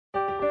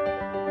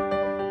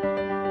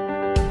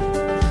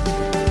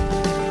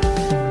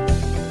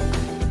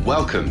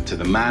Welcome to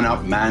the Man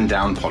Up, Man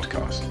Down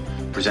podcast,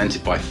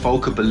 presented by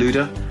Volker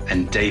Beluda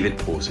and David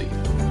Pawsey.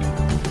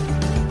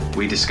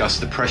 We discuss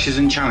the pressures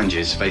and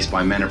challenges faced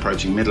by men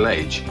approaching middle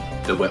age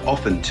that we're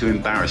often too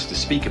embarrassed to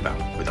speak about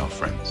with our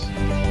friends.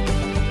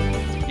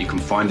 You can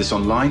find us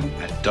online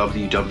at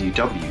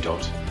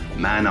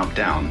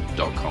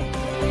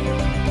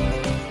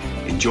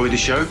www.manupdown.com. Enjoy the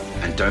show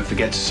and don't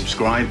forget to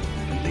subscribe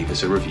and leave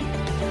us a review.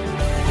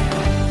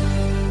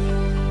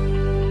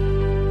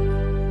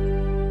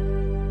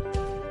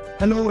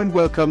 Hello and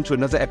welcome to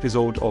another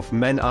episode of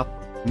Men Up,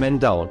 Men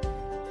Down.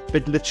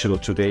 Bit literal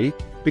today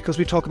because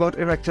we talk about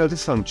erectile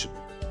dysfunction.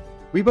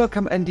 We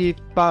welcome Andy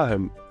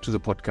Barham to the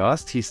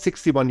podcast. He's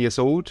 61 years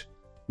old,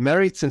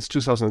 married since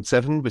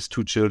 2007 with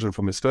 2 children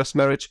from his first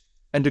marriage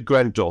and a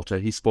granddaughter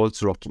he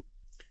spoils rotten.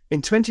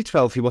 In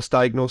 2012 he was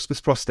diagnosed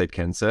with prostate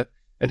cancer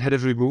and had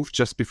it removed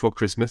just before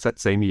Christmas that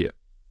same year.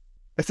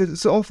 As it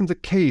is often the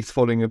case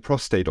following a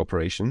prostate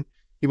operation,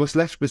 he was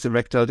left with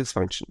erectile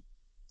dysfunction.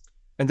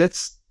 And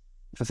that's,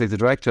 if I say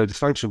the erectile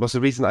dysfunction, was the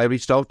reason I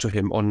reached out to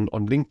him on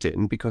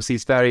LinkedIn, because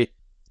he's very,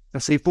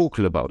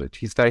 vocal about it.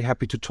 He's very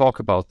happy to talk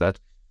about that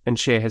and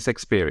share his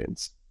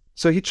experience.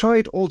 So he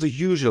tried all the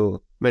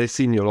usual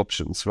medicinal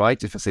options,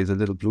 right? If I say the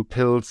little blue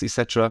pills,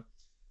 etc.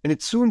 And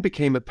it soon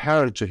became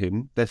apparent to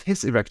him that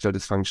his erectile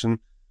dysfunction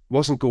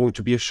wasn't going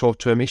to be a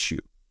short-term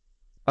issue.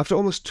 After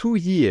almost 2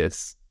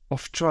 years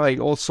of trying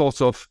all sorts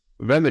of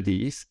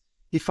remedies,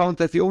 he found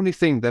that the only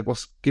thing that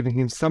was giving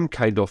him some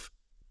kind of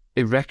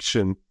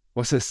erection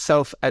was a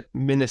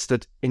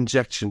self-administered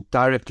injection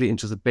directly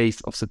into the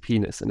base of the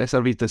penis. And as I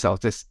read this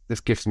out, this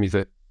gives me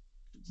it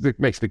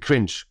makes me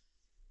cringe.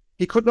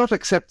 He could not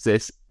accept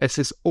this as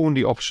his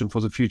only option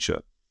for the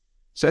future.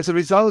 So as a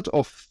result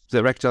of the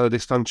erectile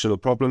dysfunctional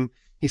problem,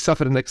 he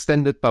suffered an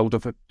extended bout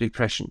of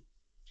depression.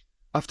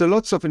 After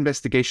lots of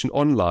investigation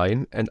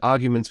online and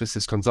arguments with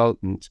his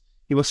consultant,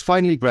 he was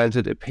finally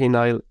granted a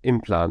penile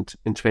implant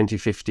in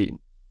 2015.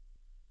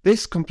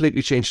 This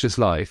completely changed his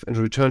life and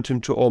returned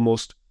him to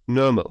almost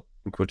normal,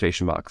 in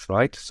quotation marks,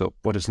 right? So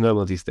what is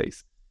normal these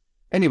days?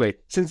 Anyway,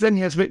 since then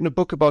he has written a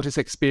book about his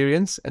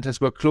experience and has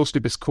worked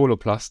closely with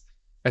Coloplast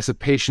as a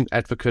patient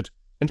advocate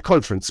and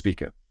conference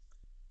speaker.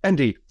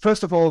 Andy,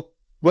 first of all,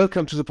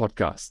 welcome to the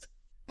podcast.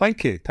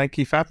 Thank you. Thank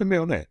you for having me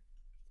on it.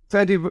 So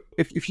Andy,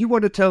 if you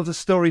want to tell the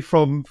story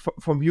from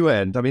your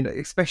end, I mean,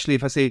 especially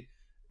if I say,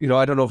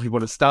 I don't know if you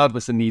want to start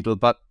with the needle,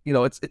 but,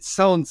 it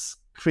sounds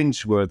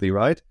cringeworthy,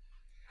 right?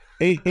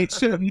 It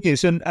certainly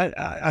is. And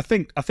I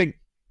think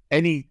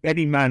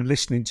any man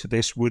listening to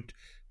this would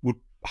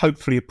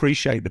hopefully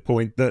appreciate the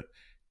point that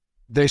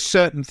there's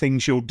certain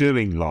things you'll do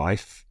in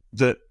life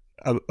that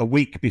a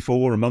week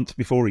before, a month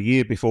before, a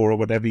year before, or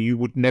whatever, you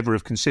would never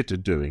have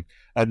considered doing.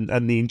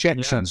 And the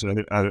injections are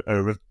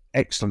an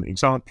excellent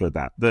example of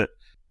that. That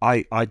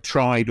I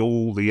tried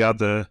all the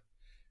other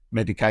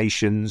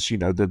medications,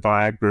 the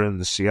Viagra and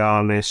the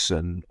Cialis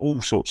and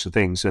all sorts of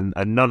things, and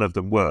none of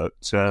them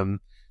worked. The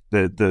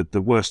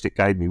worst it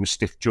gave me was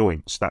stiff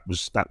joints. That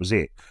was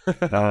it.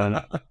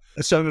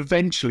 So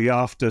eventually,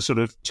 after sort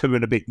of 2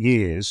 and a bit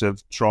years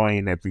of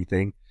trying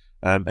everything,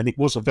 and it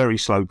was a very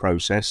slow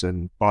process,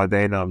 and by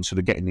then I'm sort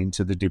of getting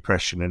into the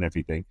depression and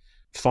everything.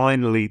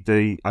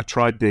 Finally, I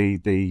tried the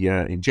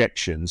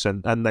injections,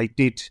 and they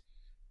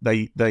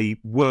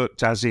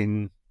worked, as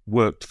in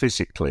worked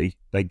physically.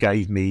 They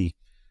gave me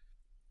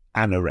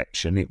an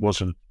erection. It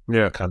wasn't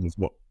kind of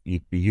what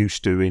you'd be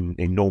used to in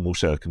normal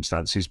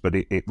circumstances, but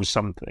it was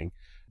something.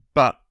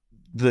 But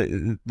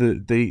the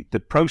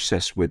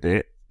process with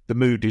it, the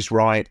mood is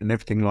right and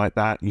everything like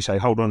that. You say,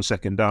 hold on a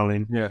second,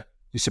 darling. Yeah.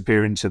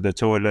 Disappear into the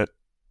toilet,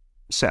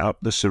 set up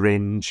the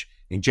syringe,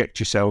 inject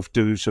yourself,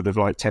 do sort of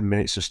like 10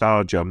 minutes of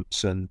star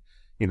jumps and,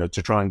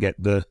 to try and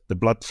get the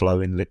blood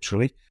flowing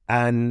literally.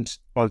 And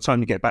by the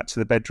time you get back to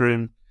the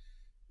bedroom,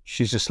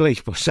 she's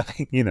asleep or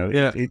something,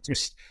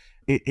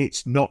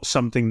 it's not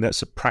something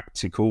that's a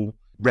practical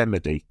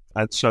remedy.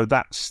 And so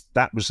that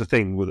was the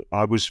thing.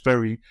 I was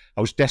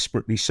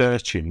desperately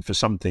searching for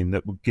something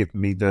that would give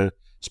me the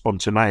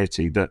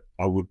spontaneity that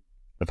I would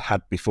have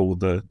had before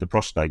the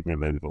prostate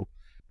removal.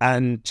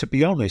 And to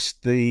be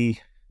honest,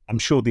 I'm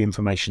sure the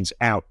information's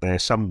out there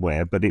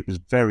somewhere, but it was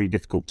very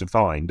difficult to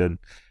find.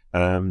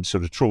 And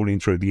sort of trawling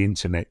through the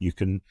internet, you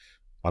can,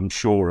 I'm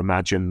sure,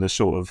 imagine the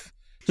sort of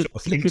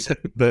things that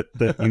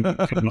you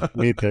come up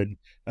with, and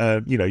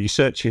your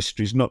search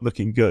history is not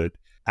looking good.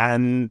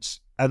 And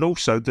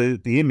also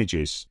the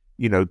images,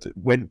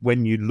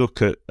 when you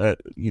look at,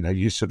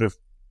 you're sort of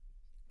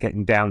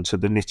getting down to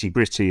the nitty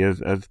gritty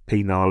of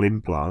penile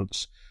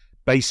implants,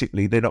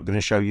 basically they're not going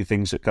to show you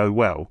things that go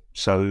well.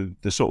 So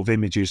the sort of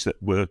images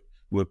that were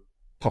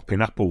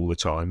popping up all the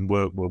time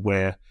were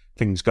where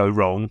things go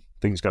wrong,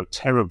 things go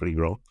terribly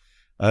wrong.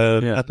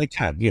 And they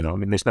can,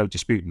 there's no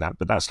disputing that,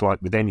 but that's like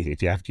with anything.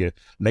 If you have your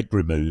leg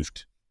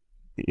removed,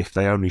 if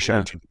they only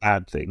showed you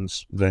bad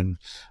things, then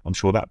I'm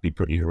sure that'd be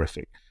pretty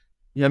horrific.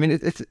 Yeah, I mean,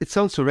 it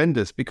sounds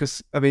horrendous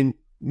because, I mean,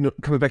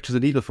 coming back to the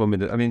needle for a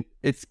minute, I mean,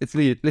 it's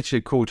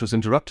literally coitus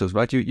interruptus,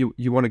 right?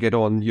 You want to get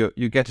on,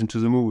 you get into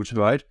the mood,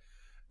 right?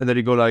 And then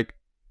you go like,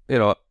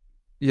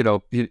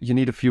 you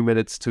need a few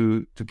minutes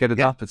to get it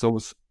up. It's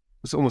almost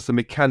a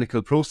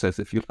mechanical process,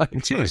 if you like.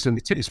 It is.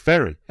 It is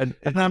very. And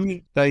I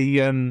mean, they,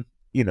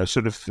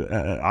 sort of.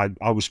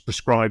 I was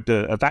prescribed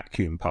a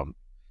vacuum pump.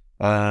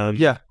 I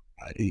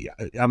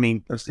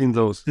mean, I've seen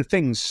those. The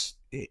things.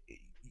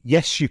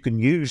 Yes, you can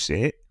use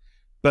it,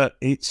 but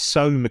it's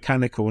so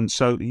mechanical, and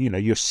so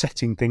you're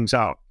setting things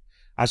up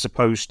as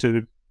opposed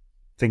to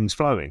things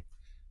flowing.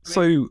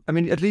 So, I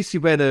mean, at least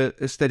you were in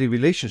a steady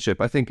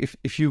relationship. I think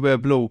if you were a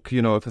bloke,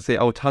 if I say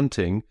out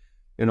hunting,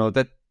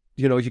 that,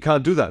 you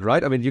can't do that,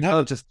 right? I mean, you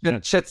can't just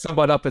set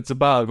someone up at the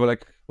bar and go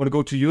like, want to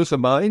go to yours or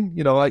mine?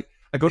 I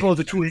got all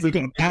the tools. I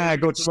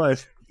got mine.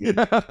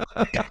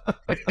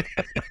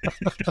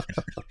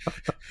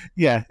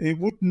 Yeah, it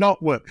would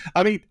not work.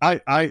 I mean,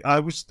 I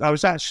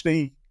was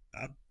actually,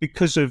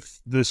 because of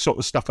the sort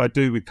of stuff I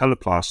do with colour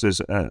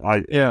plasters,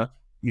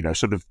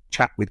 sort of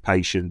chat with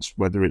patients,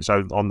 whether it's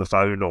on the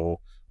phone or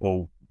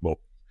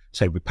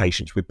say with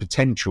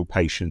potential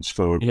patients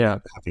for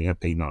having a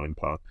penile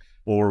implant,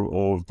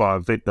 or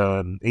via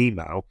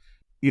email.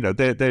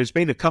 There's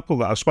been a couple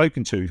that I've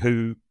spoken to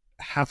who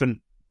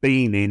haven't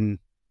been in,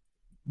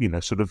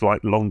 sort of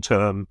like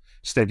long-term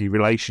steady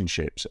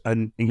relationships,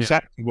 and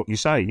exactly what you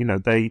say,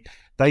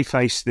 they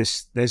face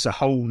this. There's a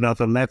whole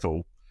nother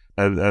level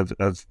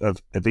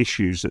of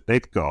issues that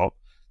they've got,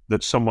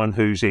 that someone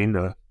who's in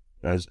a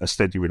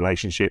steady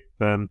relationship,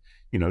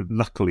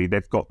 luckily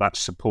they've got that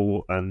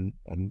support and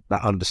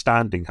that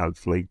understanding,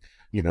 hopefully,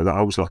 that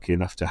I was lucky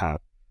enough to have.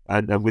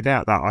 And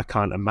without that, I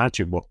can't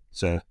imagine what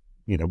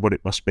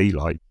it must be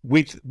like.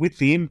 With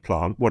the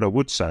implant, what I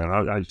would say,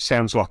 and it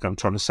sounds like I'm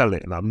trying to sell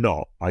it, and I'm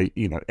not.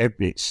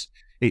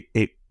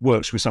 It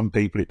works with some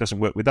people, it doesn't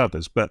work with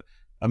others. But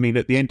I mean,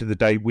 at the end of the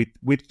day,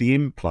 with the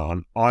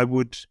implant, I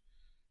would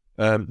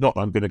not that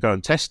I'm going to go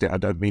and test it. I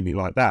don't mean it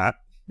like that.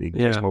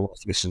 Because my wife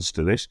listens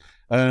to this.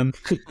 But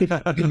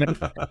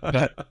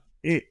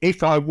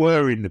if I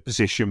were in the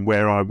position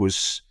where I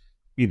was,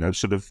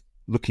 sort of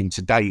looking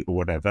to date or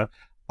whatever,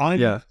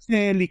 I'm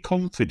fairly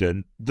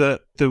confident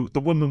that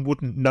the woman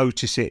wouldn't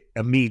notice it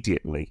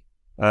immediately.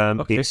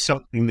 It's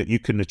something that you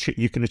can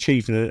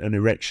achieve an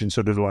erection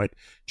sort of like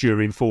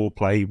during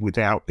foreplay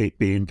without it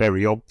being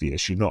very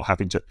obvious. You're not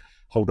having to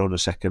hold on a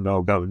second,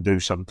 I'll go and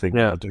do something.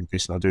 I'll do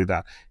this and I'll do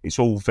that. It's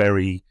all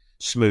very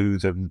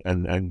smooth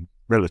and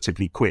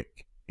relatively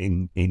quick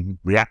in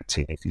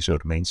reacting, if you see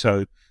what I mean.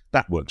 So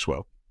that works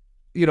well.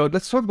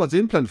 Let's talk about the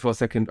implant for a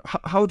second.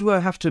 How do I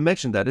have to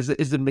imagine that? Is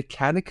it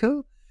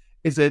mechanical?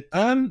 Is it,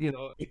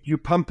 you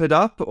pump it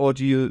up, or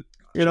do you,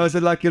 is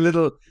it like your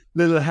little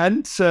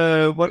hand?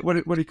 What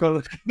do you call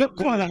it? Not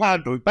quite a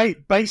handle.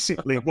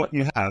 Basically, what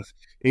you have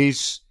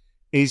is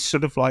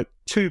sort of like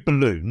two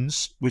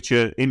balloons which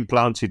are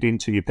implanted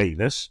into your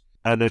penis,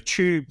 and a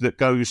tube that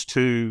goes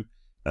to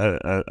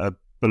a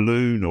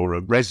balloon or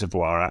a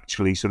reservoir,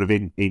 actually, sort of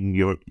in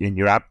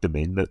your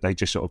abdomen, that they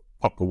just sort of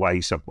pop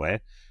away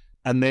somewhere.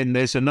 And then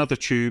there's another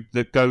tube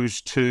that goes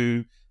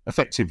to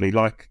effectively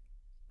like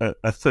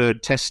a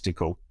third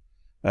testicle.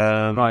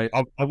 Right.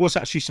 I was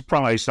actually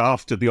surprised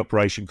after the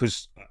operation,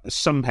 because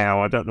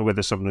somehow, I don't know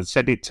whether someone had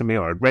said it to me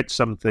or I'd read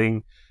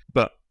something,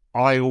 but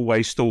I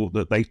always thought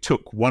that they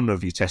took one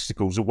of your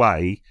testicles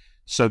away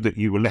so that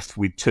you were left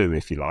with two,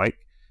 if you like,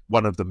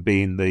 one of them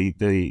being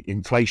the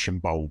inflation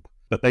bulb.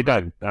 But they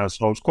don't.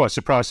 So I was quite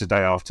surprised the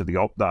day after the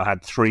op that I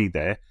had three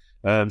there.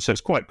 So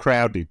it's quite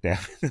crowded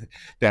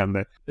down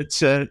there.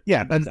 It's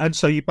and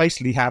so you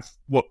basically have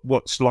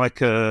what's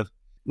like a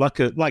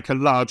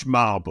large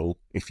marble,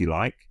 if you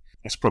like.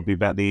 That's probably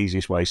about the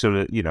easiest way. So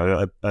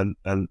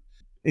that,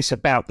 it's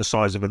about the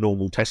size of a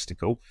normal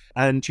testicle,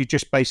 and you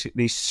just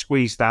basically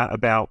squeeze that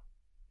about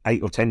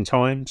 8 or 10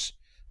 times,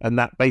 and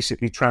that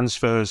basically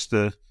transfers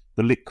the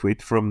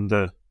liquid from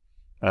the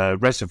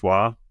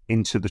reservoir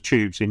into the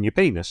tubes in your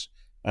penis.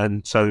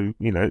 And so,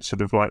 it's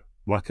sort of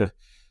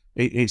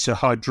it's a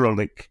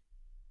hydraulic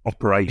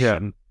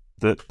operation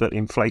that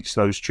inflates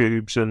those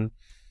tubes and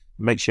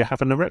makes you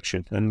have an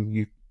erection, and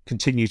you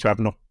continue to have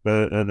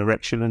an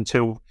erection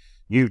until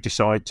you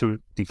decide to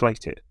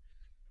deflate it.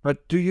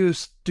 But do you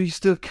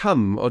still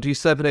come, or do you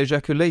still have an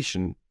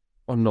ejaculation,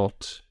 or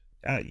not?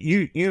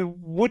 You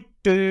would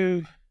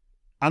do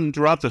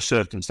under other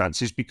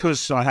circumstances.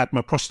 Because I had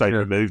my prostate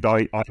removed,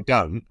 I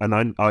don't,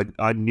 and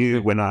I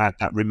knew when I had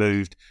that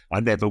removed I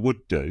never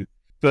would do.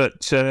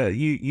 But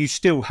you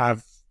still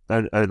have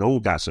an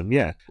orgasm,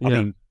 I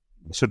mean,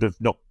 sort of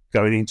not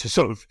going into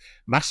sort of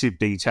massive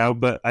detail,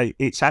 but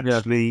it's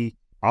actually,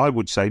 I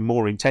would say,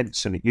 more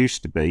intense than it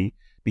used to be,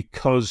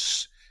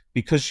 because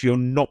you're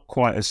not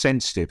quite as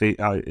sensitive.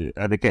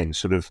 And again,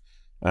 sort of,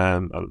 a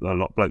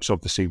lot of blokes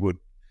obviously would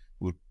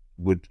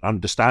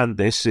understand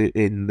this,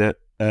 in that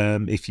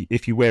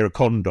if you wear a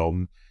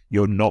condom,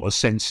 you're not as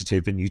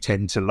sensitive and you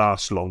tend to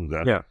last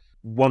longer. Yeah.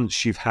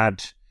 Once you've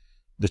had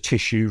the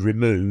tissue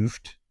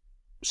removed,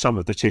 some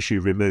of the tissue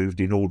removed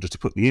in order to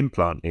put the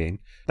implant in,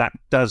 that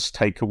does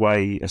take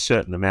away a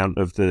certain amount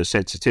of the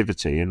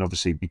sensitivity. And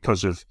obviously,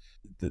 because of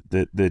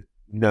the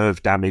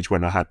nerve damage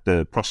when I had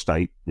the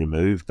prostate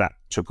removed. That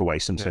took away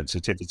some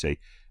sensitivity.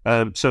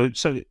 So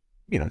it's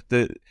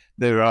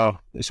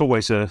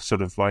always a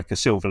sort of like a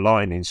silver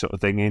lining sort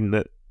of thing in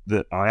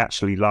that I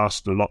actually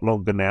last a lot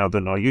longer now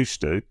than I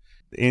used to.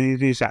 And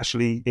it is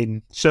actually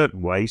in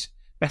certain ways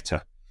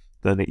better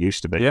than it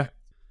used to be. Yeah.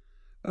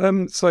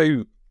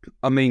 So,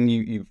 I mean,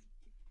 you've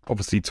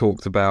obviously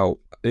talked about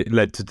it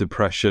led to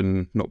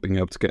depression, not being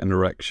able to get an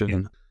erection.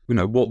 Yeah. You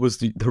know, what was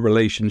the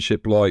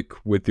relationship like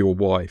with your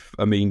wife?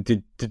 I mean,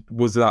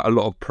 was that a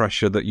lot of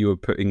pressure that you were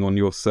putting on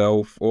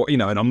yourself? Or, you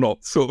know, and I'm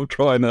not sort of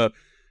trying to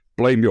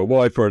blame your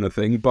wife or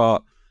anything,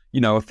 but,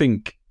 you know, I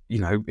think, you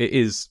know, it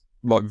is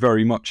like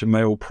very much a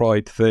male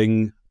pride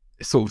thing.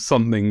 It's sort of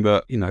something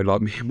that, you know,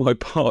 like me and my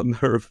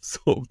partner have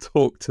sort of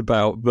talked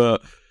about, that,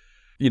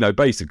 you know,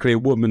 basically a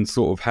woman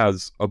sort of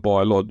has a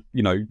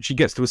you know, she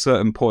gets to a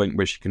certain point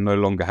where she can no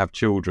longer have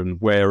children.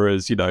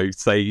 Whereas, you know,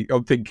 say,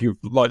 I'm thinking of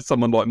like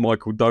someone like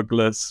Michael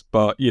Douglas,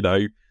 but, you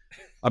know,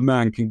 a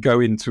man can go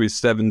into his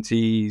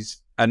 70s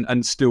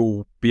and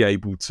still be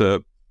able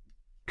to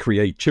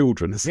create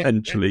children,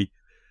 essentially. Yeah.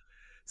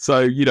 So,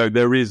 you know,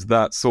 there is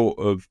that sort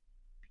of,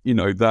 you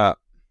know, that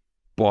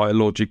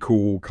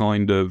biological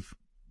kind of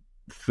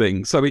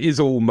thing. So it is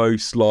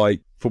almost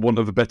like, for want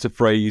of a better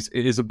phrase,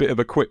 it is a bit of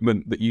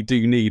equipment that you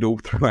do need all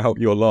throughout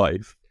your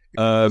life.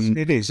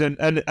 It is, and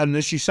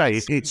as you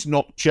say, it's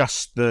not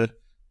just the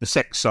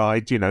sex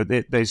side. You know,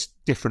 there's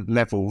different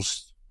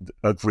levels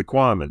of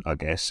requirement, I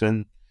guess.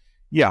 And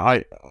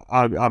yeah,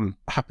 I'm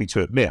happy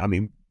to admit. I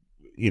mean,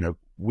 you know,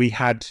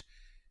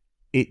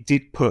 it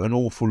did put an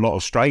awful lot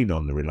of strain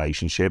on the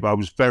relationship. I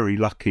was very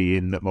lucky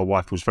in that my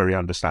wife was very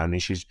understanding.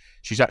 She's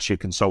actually a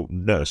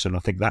consultant nurse, and I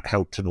think that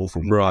helped an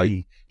awful lot.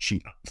 Right.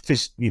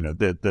 You know,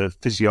 the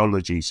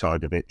physiology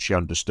side of it, she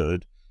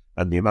understood,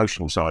 and the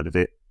emotional side of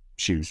it,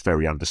 she was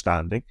very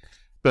understanding.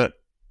 But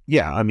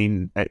yeah, I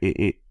mean,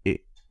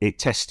 it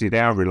tested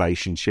our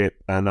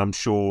relationship, and I'm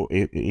sure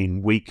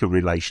in weaker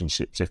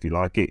relationships, if you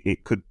like,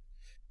 it could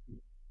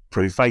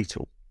prove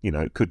fatal. You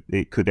know,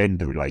 it could end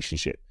the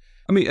relationship.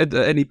 I mean, at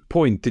any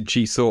point, did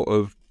she sort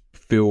of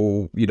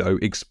feel, you know,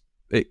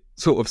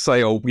 sort of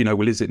say, oh, you know,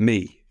 well, is it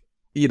me?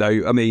 You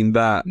know, I mean,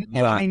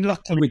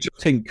 luckily, which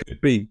I think could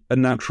be a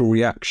natural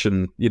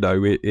reaction. You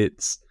know,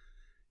 it's...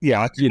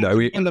 Yeah, I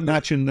can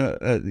imagine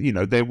that, you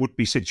know, there would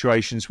be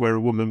situations where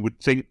a woman would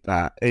think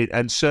that.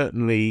 And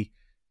certainly,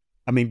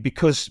 I mean,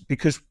 because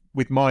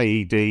with my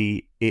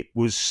ED, it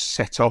was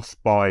set off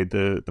by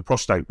the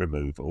prostate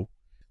removal.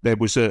 There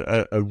was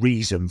a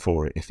reason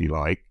for it, if you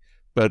like.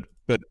 But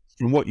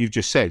from what you've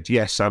just said,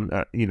 yes,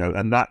 you know,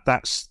 and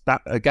that's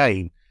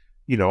again,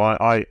 you know,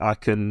 I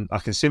can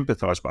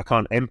sympathise, but I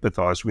can't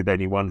empathise with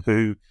anyone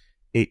who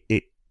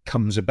it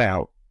comes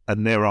about,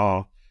 and there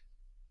are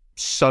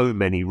so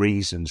many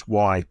reasons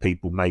why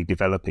people may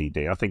develop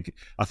ED. I think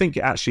it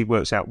actually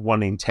works out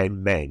 1 in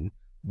 10 men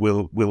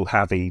will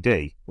have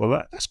ED.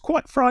 Well, that's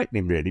quite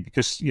frightening, really,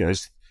 because, you know,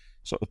 there's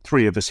sort of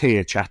 3 of us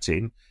here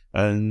chatting,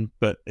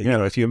 but you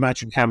know, if you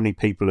imagine how many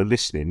people are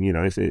listening, you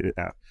know, I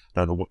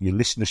don't know what your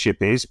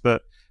listenership is,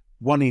 but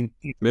 1 in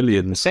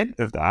million%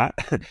 of that,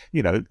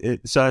 you know,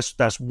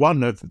 that's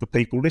one of the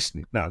people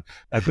listening. No,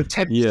 but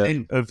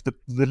 10% of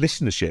the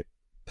listenership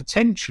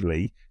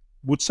potentially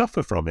would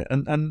suffer from it,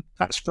 and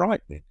that's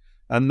frightening.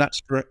 And that's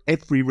for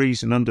every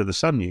reason under the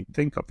sun you can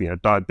think of, you know,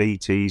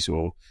 diabetes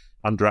or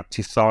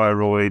underactive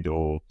thyroid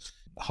or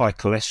high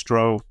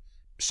cholesterol,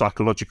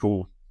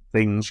 psychological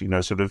things, you know,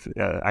 sort of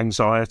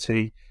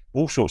anxiety,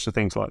 all sorts of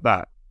things like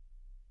that.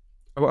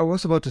 I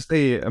was about to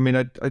say, I mean,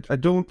 I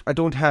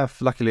don't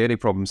have, luckily, any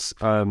problems,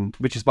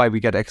 which is why we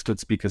get expert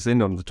speakers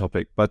in on the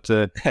topic. But,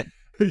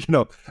 you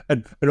know,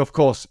 and of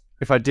course,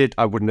 if I did,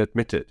 I wouldn't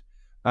admit it.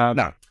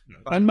 No,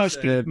 and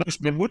most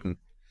men wouldn't.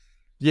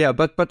 Yeah,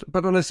 but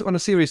on a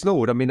serious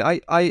note, I mean,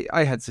 I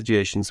had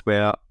situations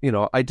where, you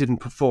know, I didn't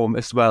perform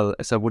as well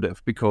as I would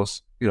have,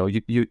 because, you know,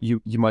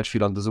 you might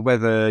feel under the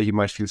weather, you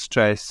might feel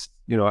stressed,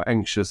 you know,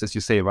 anxious, as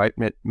you say, right?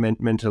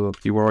 Mental.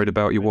 You're worried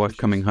about your wife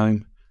coming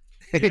home.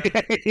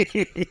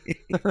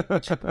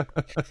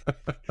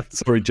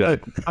 Sorry,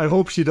 Jack. I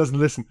hope she doesn't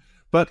listen.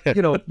 But,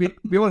 you know,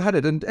 we all had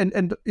it.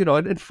 And you know,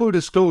 in full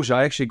disclosure,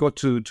 I actually got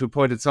to a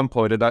point at some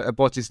point, and I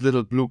bought these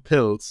little blue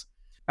pills.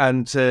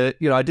 And,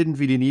 you know, I didn't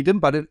really need them,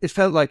 but it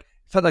felt like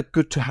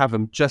good to have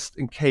them just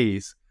in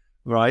case,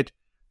 right?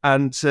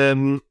 And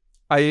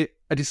I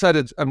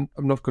decided I'm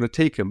not going to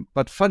take them.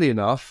 But funny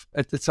enough,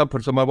 at some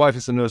point, so my wife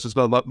is a nurse as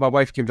well. My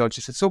wife came down,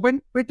 she said, so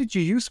when did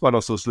you use one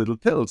of those little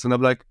pills? And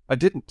I'm like, I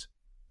didn't.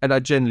 And I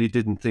generally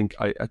didn't think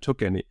I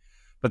took any.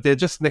 But they're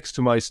just next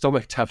to my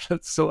stomach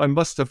tablets, so I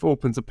must have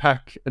opened the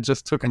pack and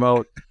just took them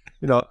out,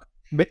 you know,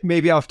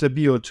 maybe after a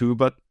beer or two.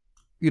 But,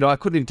 you know, I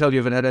couldn't even tell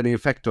you if it had any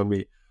effect on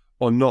me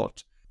or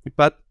not.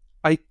 But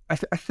I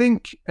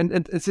think, and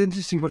it's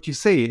interesting what you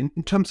say,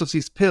 in terms of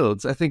these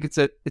pills, I think it's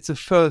a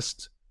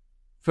first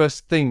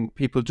thing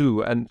people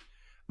do. And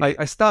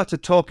I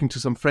started talking to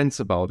some friends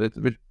about it,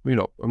 which, you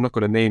know, I'm not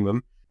going to name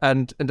them.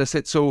 And I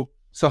said, so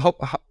So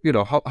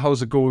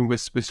how's it going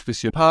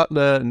with your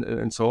partner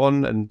and so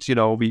on? And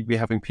we're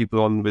having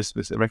people on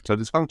with erectile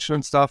dysfunction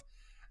and stuff,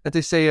 and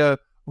they say, I've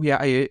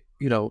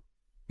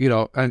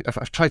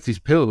tried these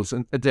pills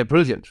and they're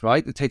brilliant,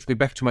 right? It takes me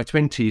back to my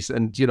 20s,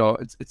 and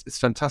it's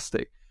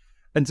fantastic.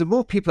 And the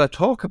more people I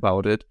talk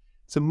about it,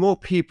 the more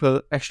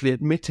people actually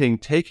admitting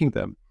taking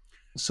them.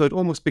 So it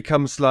almost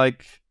becomes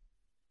like,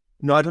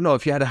 I don't know,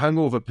 if you had a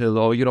hangover pill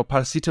or,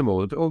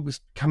 paracetamol, it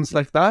always comes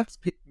like that.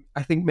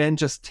 I think men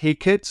just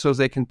take it so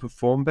they can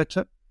perform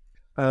better.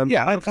 I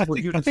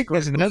think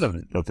there's an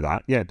element of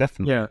that. Yeah,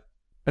 definitely. Yeah.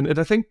 And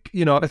I think,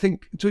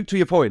 to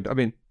your point, I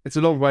mean, it's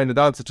a long-winded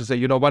answer to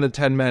say, 1 in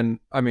 10 men,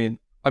 I mean,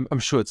 I'm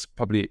sure it's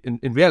probably,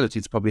 in reality,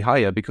 it's probably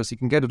higher because you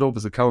can get it over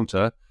the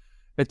counter.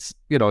 It's,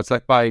 it's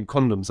like buying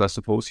condoms, I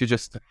suppose. You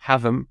just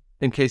have them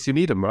in case you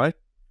need them, right?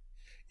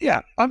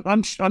 Yeah,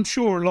 I'm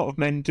sure a lot of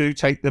men do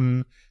take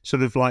them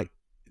sort of like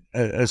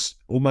as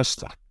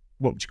almost,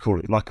 what would you call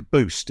it, like a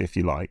boost, if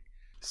you like.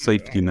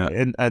 Safety net.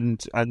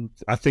 And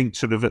I think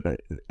sort of,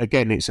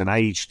 again, it's an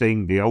age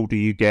thing. The older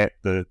you get,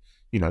 the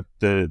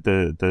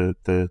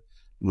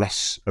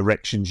less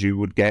erections you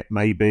would get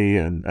maybe,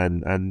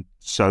 and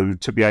so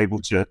to be able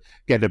to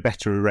get a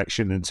better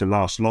erection and to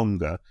last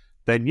longer,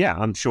 then yeah,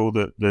 I'm sure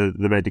that the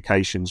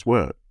medications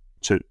work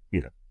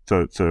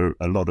for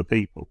a lot of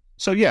people.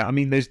 So yeah, I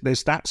mean,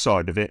 there's that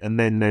side of it, and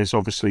then there's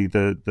obviously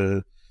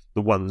the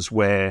ones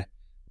where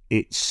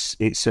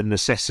it's a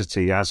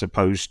necessity as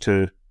opposed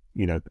to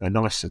a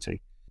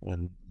nicety,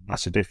 and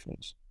that's a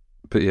difference.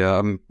 But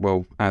yeah,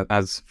 well,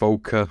 as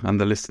Volker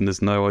and the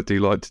listeners know, I do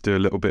like to do a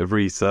little bit of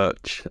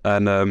research,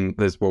 and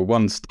there's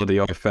one study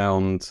I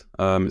found.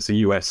 It's a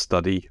US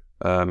study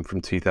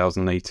from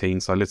 2018,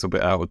 so a little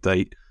bit out of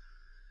date,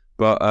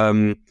 but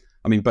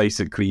I mean,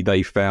 basically,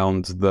 they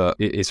found that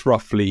it's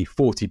roughly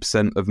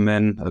 40% of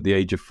men at the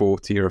age of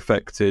 40 are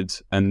affected,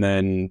 and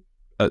then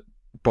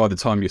by the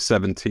time you're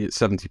 70, it's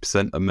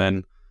 70% of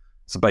men.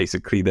 So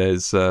basically,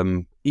 there's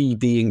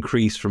ED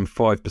increase from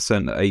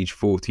 5% at age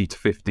 40 to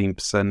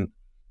 15%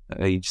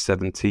 at age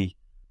 70.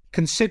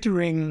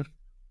 Considering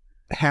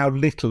how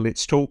little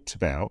it's talked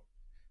about,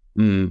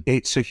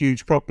 it's a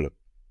huge problem,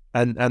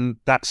 and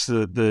that's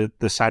the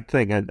sad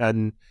thing.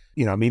 And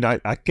I mean,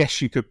 I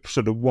guess you could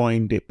sort of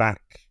wind it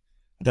back.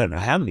 I don't know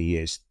how many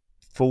years,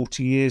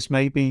 40 years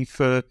maybe,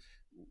 for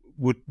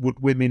would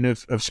women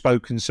have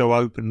spoken so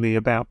openly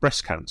about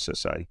breast cancer,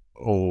 say,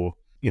 or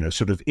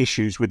sort of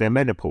issues with their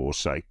menopause,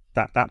 say,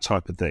 that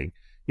type of thing.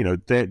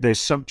 There's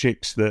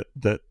subjects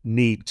that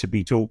need to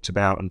be talked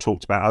about and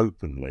talked about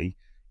openly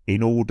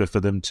in order for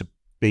them to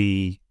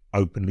be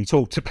openly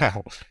talked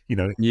about.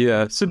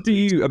 Yeah. So do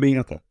you? I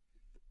mean,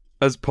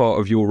 as part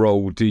of your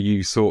role, do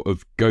you sort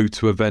of go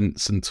to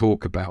events and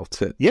talk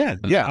about it? Yeah.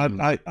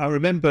 I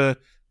remember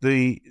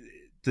I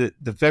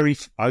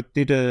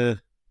did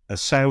a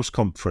sales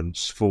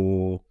conference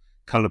for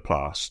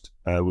Coloplast,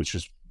 which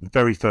was the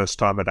very first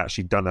time I'd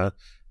actually done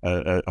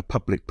a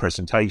public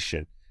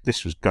presentation.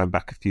 This was going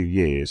back a few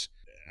years,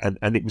 and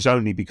it was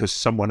only because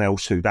someone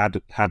else who'd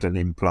had an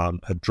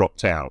implant had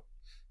dropped out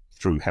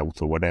through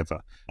health or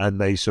whatever,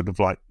 and they sort of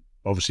like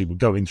obviously were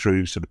going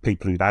through sort of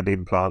people who'd had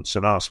implants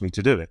and asked me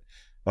to do it.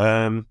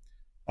 And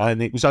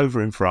it was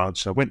over in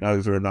France. I went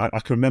over, and I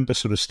can remember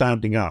sort of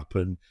standing up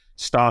and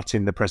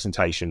starting the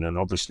presentation, and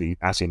obviously,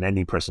 as in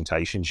any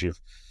presentations, you've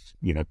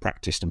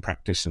practiced and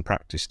practiced and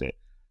practiced it,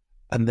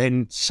 and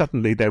then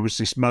suddenly there was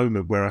this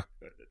moment where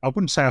I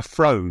wouldn't say I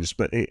froze,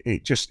 but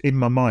it just, in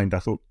my mind, I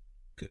thought,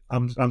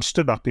 I'm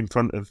stood up in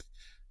front of,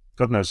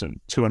 God knows,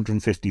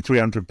 250,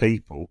 300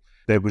 people.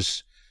 There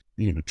was,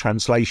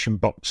 translation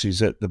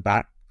boxes at the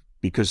back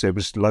because there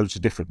was loads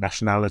of different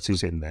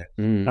nationalities in there.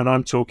 And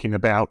I'm talking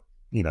about,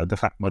 the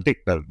fact my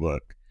dick don't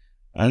work.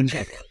 And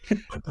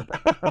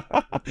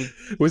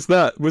was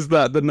that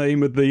the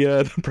name of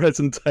the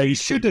presentation?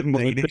 Should have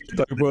been.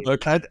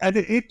 And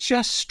it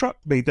just struck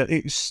me that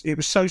it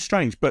was so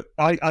strange. But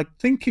I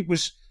think it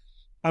was.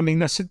 I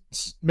mean, as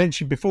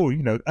mentioned before,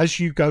 as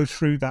you go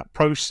through that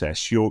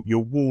process, you're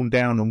worn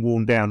down and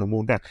worn down and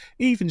worn down.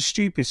 Even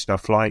stupid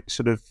stuff like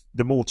sort of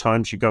the more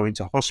times you go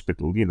into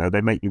hospital,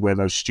 they make you wear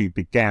those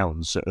stupid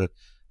gowns that are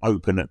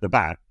open at the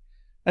back,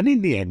 and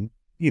in the end.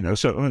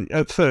 So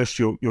at first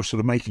you're sort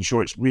of making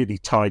sure it's really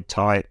tied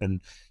tight,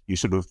 and you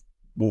sort of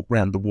walk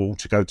round the wall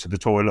to go to the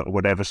toilet or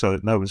whatever, so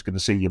that no one's going to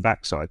see your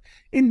backside.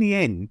 In the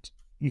end,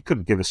 you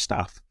couldn't give a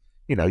stuff.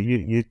 You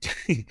you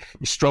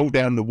stroll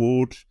down the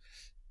ward,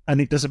 and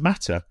it doesn't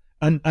matter.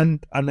 And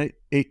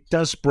it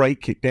does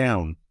break you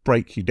down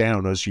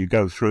as you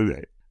go through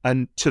it,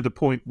 and to the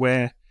point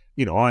where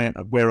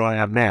where I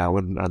am now,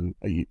 and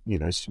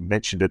as you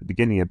mentioned at the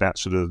beginning about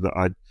sort of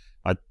that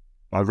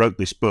I wrote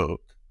this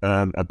book.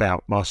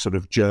 About my sort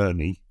of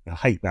journey. I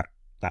hate that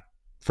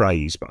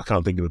phrase, but I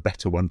can't think of a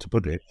better one to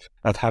put it,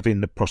 of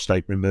having the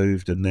prostate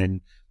removed and then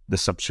the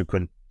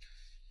subsequent,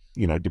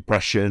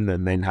 depression,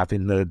 and then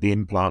having the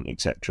implant,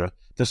 etc.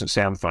 Doesn't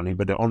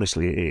it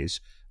honestly it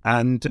is.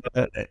 And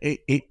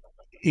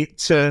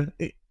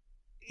it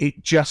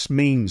it just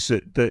means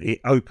that it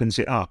opens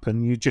it up,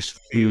 and you just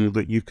feel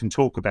that you can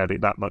talk about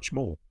it that much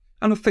more.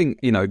 And I think,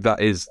 that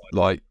is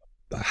like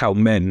how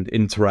men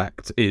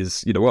interact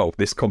is, well,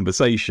 this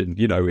conversation,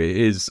 it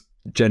is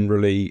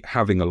generally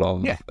having a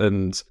laugh. Yeah.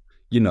 And,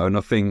 and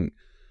I think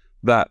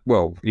that,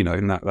 well,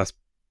 and that's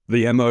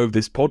the MO of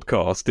this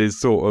podcast, is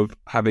sort of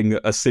having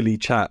a silly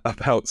chat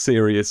about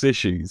serious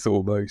issues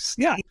almost.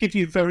 Yeah, I'll give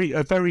you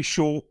a very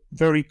short,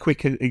 very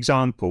quick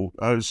example.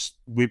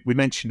 We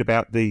mentioned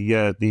about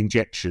the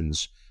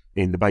injections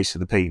in the base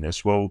of the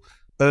penis. Well,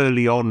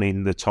 early on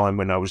in the time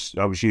when I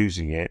was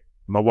using it,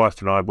 my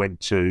wife and I went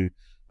to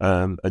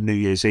a New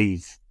Year's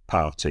Eve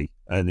party,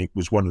 and it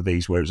was one of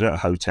these where it was at a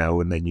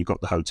hotel, and then you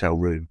got the hotel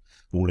room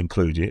all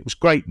included. It was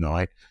a great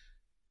night.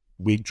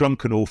 We'd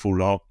drunk an awful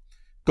lot,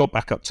 got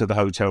back up to the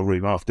hotel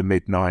room after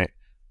midnight,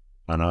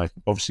 and I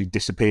obviously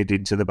disappeared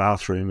into the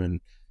bathroom and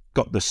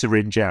got the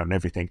syringe out and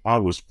everything. I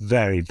was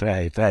very,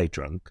 very, very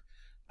drunk,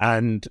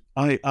 and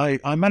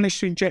I managed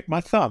to inject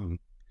my thumb.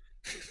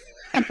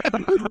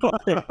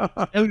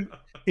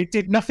 It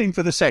did nothing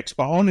for the sex,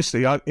 but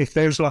honestly, if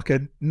there's like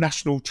a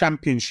national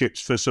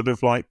championships for sort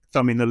of like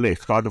thumb in the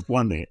lift, I'd have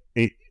won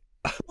it.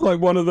 Like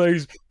one of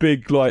those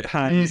big like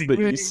hands that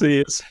you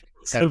see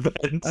at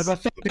events. I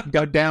think it can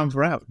go down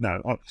for out.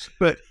 No,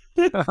 but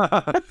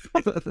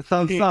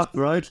thumbs up,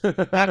 right?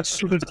 That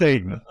sort of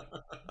thing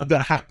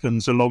that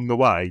happens along the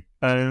way,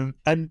 and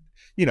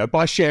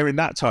by sharing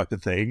that type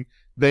of thing,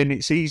 then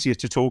it's easier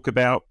to talk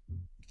about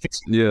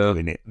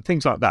doing it and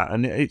things like that,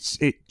 and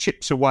it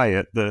chips away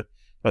at the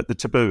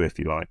taboo, if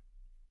you like.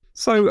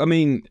 So, I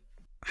mean,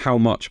 how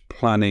much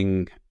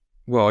planning?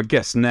 Well, I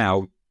guess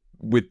now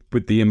with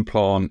the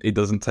implant, it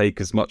doesn't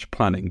take as much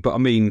planning. But I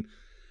mean,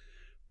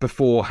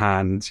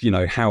 beforehand,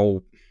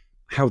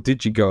 how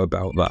did you go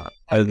about that?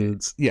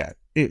 And yeah,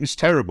 it was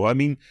terrible. I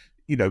mean,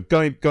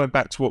 going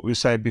back to what we were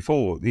saying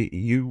before,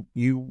 you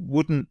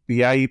wouldn't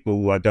be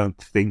able, I don't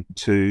think,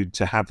 to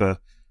have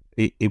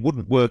it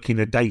wouldn't work in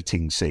a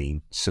dating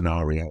scene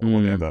scenario or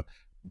whatever,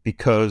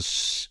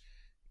 because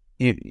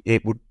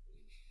it would,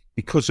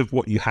 because of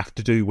what you have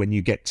to do when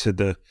you get to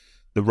the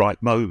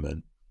right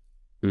moment,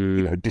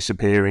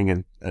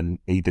 disappearing and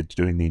either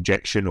doing the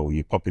injection or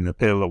you popping a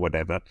pill or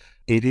whatever.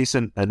 It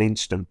isn't an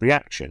instant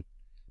reaction,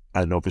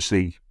 and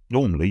obviously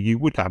normally you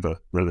would have a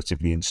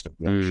relatively instant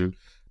reaction.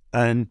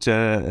 And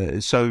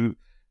so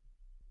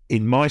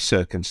in my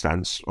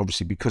circumstance,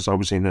 obviously because I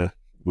was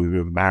we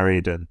were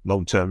married and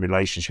long-term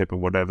relationship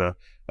and whatever,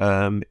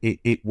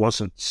 it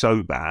wasn't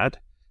so bad.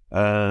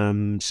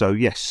 So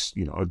yes,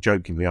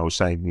 jokingly I was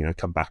saying,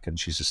 come back and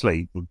she's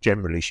asleep. Well,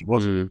 generally she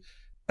wasn't.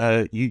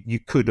 You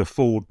could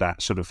afford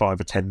that sort of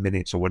 5 or 10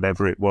 minutes or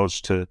whatever it was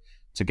to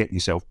get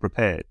yourself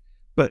prepared.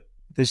 But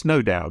there's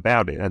no doubt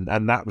about it,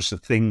 and that was the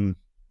thing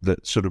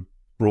that sort of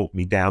brought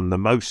me down the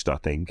most, I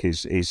think,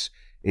 is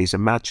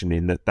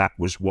imagining that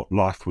was what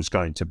life was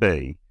going to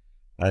be,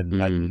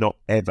 and not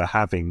ever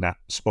having that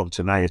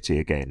spontaneity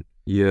again.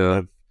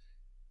 Yeah,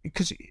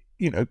 because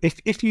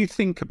if you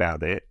think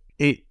about it,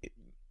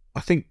 I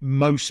think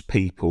most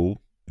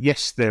people,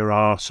 yes, there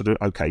are sort of,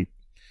 okay,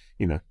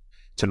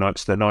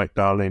 tonight's the night,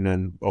 darling,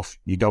 and off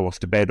you go off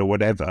to bed or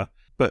whatever.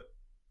 But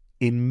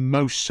in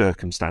most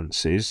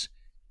circumstances,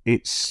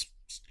 it's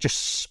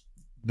just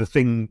the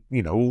thing,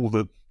 all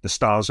the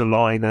stars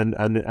align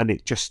and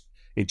it just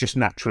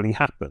naturally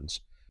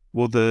happens.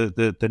 Well,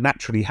 the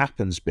naturally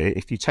happens bit,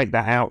 if you take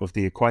that out of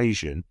the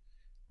equation,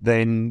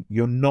 then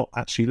you're not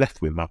actually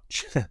left with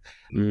much.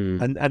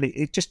 And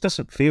it just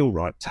doesn't feel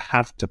right to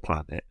have to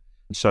plan it.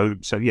 So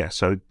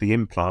the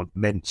implant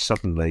meant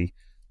suddenly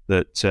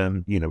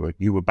that,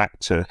 you were back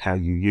to how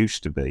you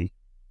used to be,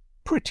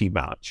 pretty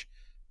much,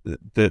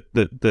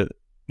 that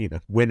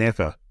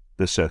whenever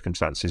the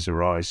circumstances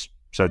arise,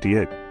 so do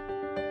you.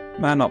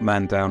 Man Up,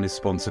 Man Down is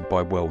sponsored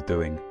by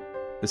Welldoing.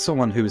 As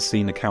someone who has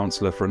seen a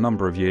counsellor for a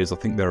number of years, I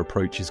think their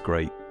approach is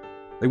great.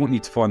 They want you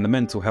to find the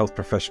mental health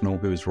professional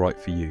who is right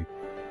for you.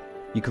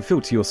 You can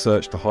filter your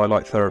search to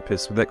highlight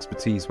therapists with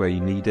expertise where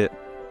you need it,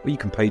 or you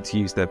can pay to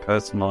use their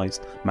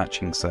personalised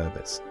matching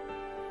service.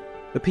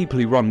 The people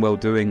who run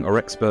Welldoing are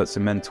experts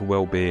in mental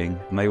well-being,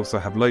 and they also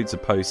have loads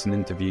of posts and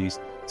interviews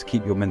to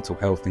keep your mental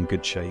health in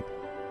good shape.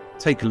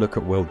 Take a look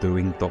at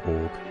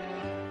welldoing.org.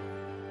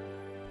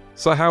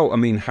 So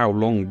how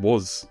long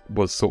was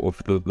sort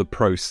of the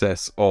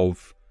process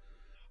of,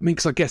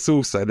 because I guess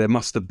also there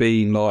must have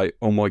been like,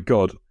 oh my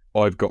God,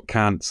 I've got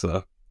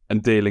cancer,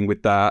 and dealing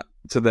with that,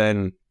 to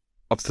then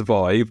I've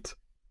survived,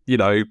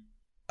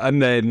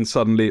 and then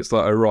suddenly it's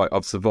like, oh right,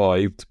 I've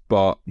survived,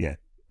 but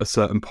a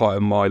certain part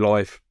of my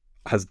life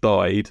has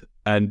died,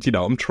 and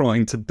I'm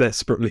trying to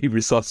desperately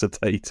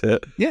resuscitate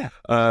it.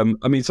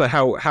 So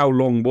how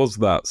long was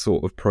that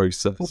sort of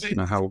process?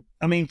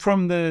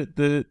 From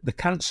the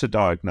cancer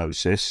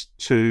diagnosis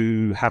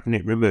to having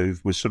it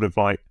removed was sort of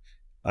like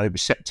it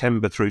was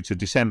September through to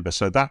December,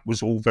 so that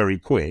was all very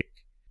quick.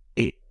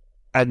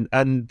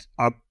 And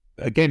I,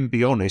 again,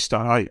 be honest,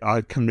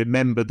 I can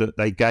remember that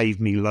they gave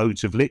me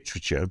loads of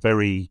literature,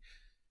 very,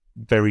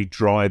 very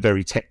dry,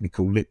 very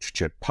technical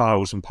literature,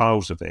 piles and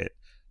piles of it.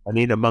 And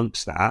in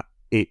amongst that,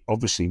 it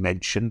obviously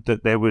mentioned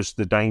that there was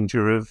the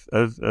danger of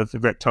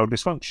erectile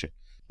dysfunction.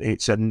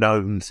 It's a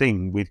known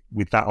thing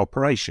with that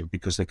operation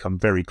because they come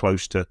very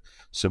close to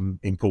some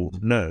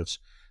important nerves.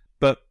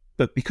 But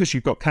because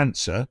you've got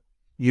cancer,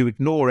 you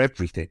ignore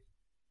everything.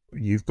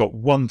 You've got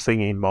one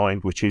thing in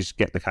mind, which is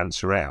get the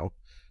cancer out.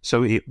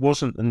 So it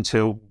wasn't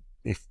until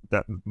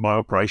my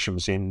operation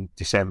was in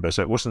December,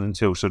 so it wasn't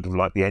until sort of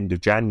like the end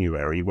of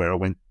January where I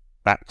went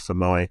back for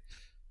my,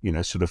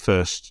 sort of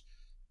first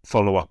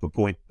follow-up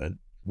appointment,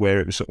 where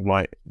it was sort of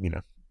like,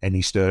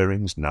 any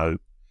stirrings? No.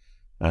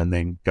 And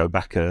then go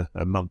back a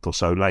month or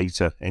so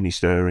later, any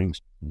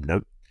stirrings?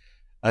 No.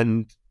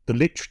 And the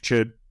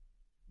literature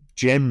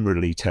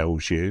generally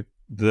tells you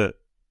that,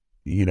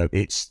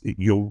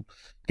 you'll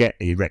get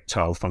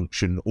erectile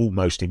function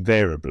almost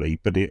invariably,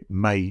 but it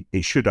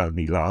should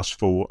only last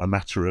for a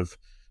matter of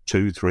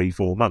 2, 3,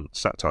 4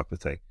 months, that type of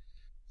thing.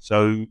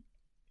 So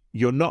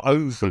you're not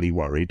overly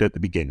worried at the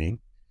beginning,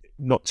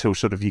 not till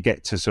sort of you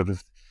get to sort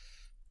of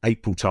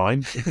April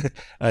time,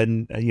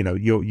 and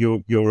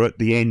you're at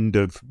the end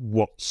of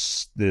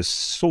what's the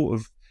sort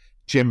of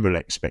general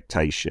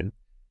expectation,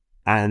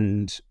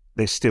 and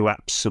there's still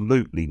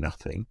absolutely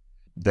nothing.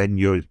 Then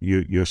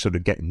you're sort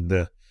of getting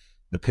the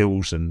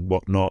pills and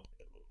whatnot,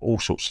 all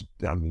sorts of,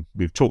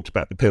 we've talked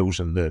about the pills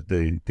and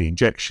the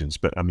injections,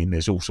 but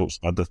there's all sorts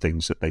of other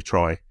things that they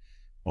try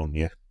on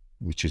you,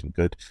 which isn't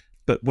good.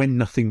 But when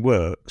nothing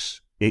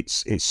works,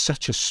 it's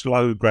such a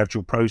slow,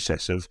 gradual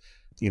process of,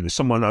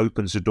 someone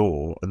opens a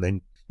door and then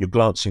you're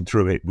glancing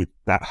through it with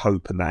that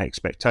hope and that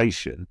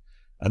expectation,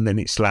 and then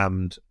it's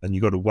slammed and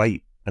you've got to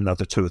wait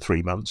another 2 or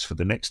 3 months for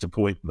the next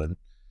appointment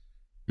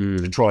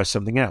to try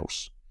something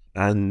else.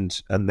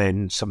 And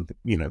then something,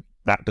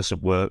 that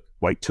doesn't work,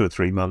 wait 2 or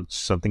 3 months,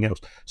 something else.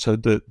 So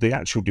the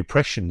actual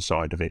depression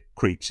side of it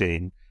creeps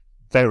in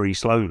very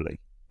slowly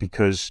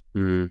because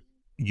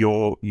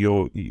your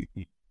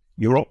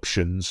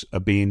options are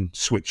being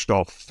switched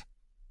off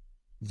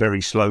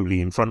very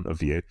slowly in front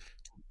of you,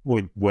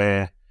 point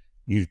where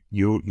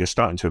you're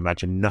starting to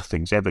imagine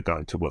nothing's ever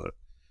going to work.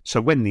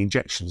 So when the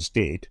injections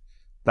did,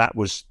 that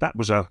was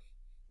a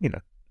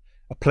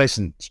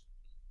pleasant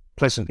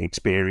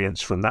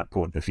experience from that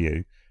point of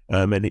view,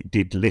 and it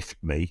did lift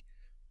me.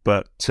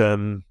 But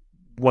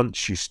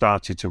once you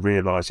started to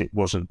realise it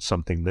wasn't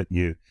something that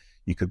you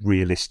could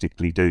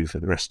realistically do for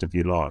the rest of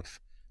your life,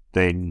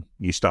 then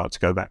you start to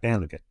go back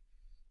down again.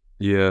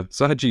 Yeah.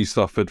 So had you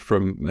suffered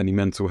from any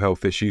mental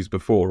health issues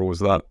before, or was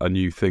that a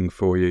new thing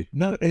for you?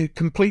 No,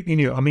 completely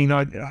new.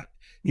 I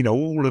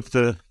all of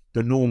the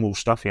normal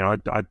stuff.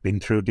 I'd been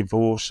through a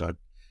divorce. I'd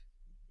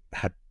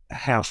had a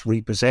house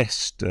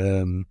repossessed.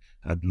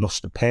 I'd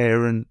lost a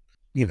parent.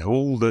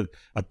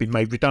 I'd been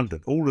made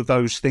redundant. All of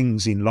those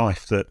things in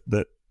life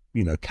that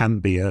can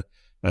be a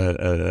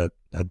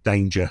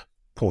danger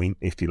point,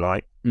 if you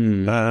like.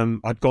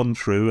 I'd gone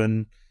through,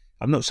 and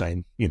I'm not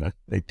saying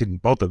it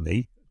didn't bother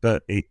me,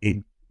 but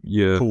it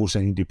caused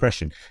any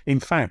depression.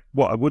 In fact,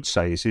 what I would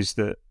say is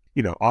that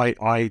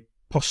I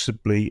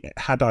possibly,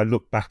 had I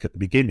looked back at the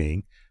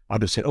beginning,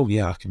 I'd have said, oh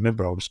yeah, I can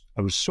remember I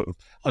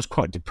was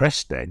quite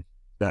depressed then,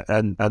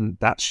 and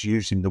that's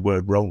using the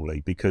word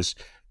wrongly, because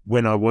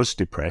when I was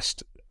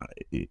depressed,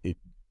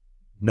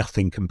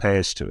 nothing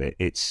compares to it.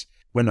 It's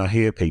when I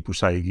hear people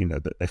say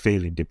that they're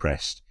feeling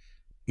depressed,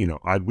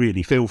 I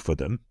really feel for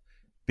them,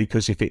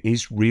 because if it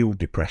is real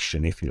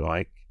depression, if you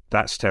like,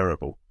 that's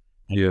terrible.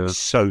 Yeah, it's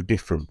so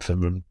different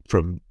from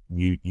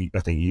you. I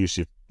think you use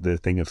the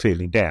thing of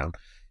feeling down.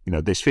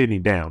 There's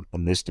feeling down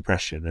and there's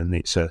depression, and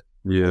it's a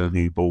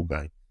new ball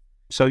game.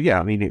 So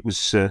yeah, it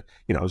was I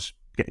was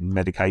getting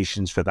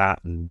medications for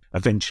that, and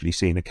eventually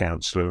seeing a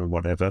counsellor and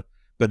whatever.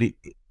 But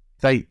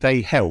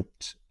they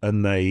helped,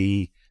 and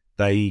they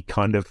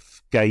kind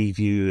of gave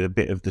you a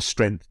bit of the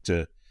strength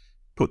to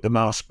put the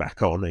mask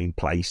back on in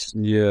place.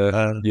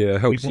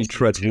 Helps you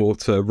tread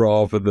water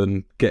rather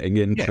than getting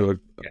into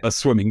a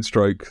swimming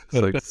stroke,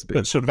 so to speak.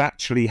 But sort of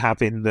actually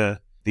having the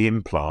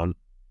implant,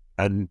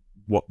 and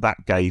what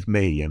that gave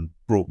me and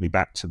brought me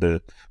back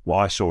to what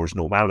I saw as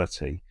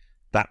normality,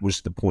 that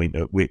was the point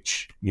at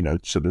which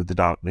sort of the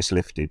darkness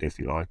lifted, if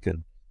you like,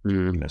 and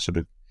sort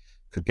of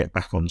could get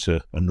back onto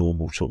a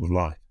normal sort of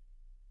life.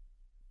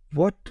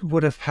 What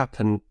would have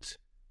happened?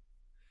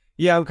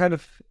 Yeah, I'm kind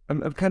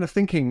of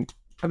thinking.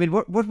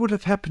 What would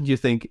have happened, you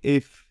think,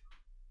 if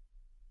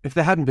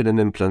there hadn't been an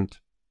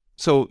implant?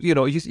 So,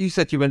 you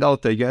said you went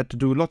out there, you had to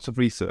do lots of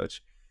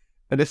research.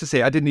 And as I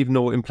say, I didn't even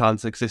know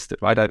implants existed,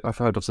 right? I've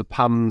heard of the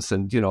pumps,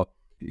 and,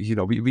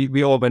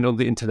 we all went on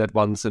the internet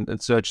once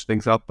and searched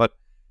things up. But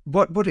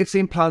what if the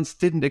implants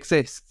didn't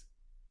exist?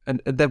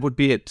 And that would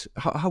be it.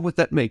 How would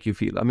that make you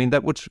feel?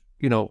 That would,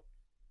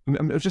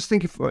 I'm just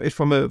thinking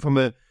from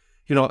a,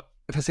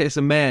 if I say as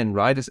a man,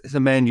 right? As a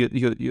man,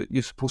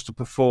 you're supposed to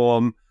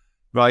perform,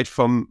 right?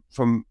 From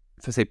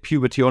if I say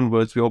puberty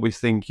onwards, we always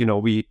think,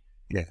 we're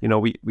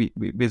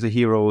the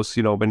heroes,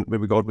 when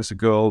we go out with a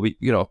girl,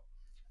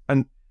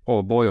 or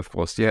a boy, of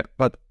course, yeah.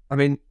 But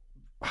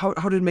how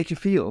did it make you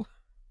feel?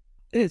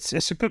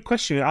 It's a good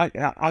question.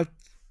 I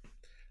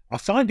I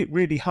find it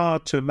really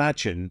hard to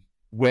imagine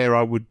where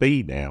I would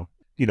be now.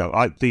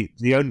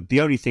 The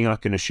only thing I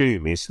can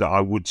assume is that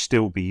I would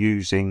still be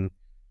using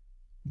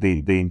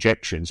the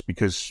injections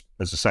because,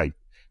 as I say,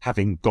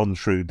 having gone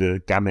through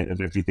the gamut of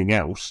everything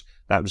else,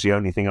 that was the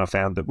only thing I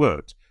found that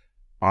worked.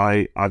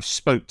 I've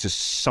spoke to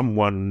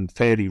someone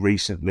fairly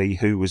recently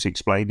who was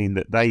explaining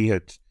that they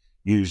had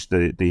used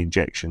the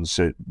injections.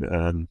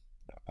 I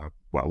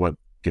won't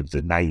give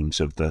the names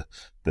of the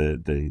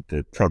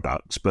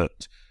products,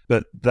 but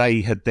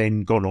they had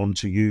then gone on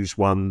to use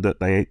one that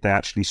they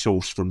actually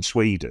sourced from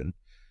Sweden,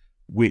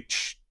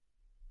 which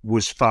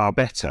was far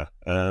better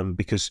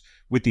because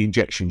with the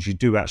injections you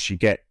do actually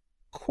get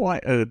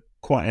quite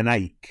an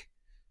ache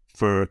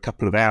for a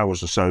couple of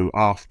hours or so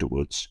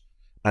afterwards,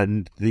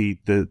 and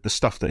the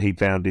stuff that he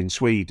found in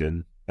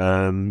Sweden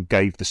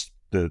gave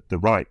the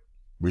right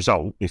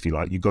result, if you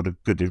like. You got a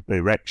good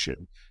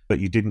erection, but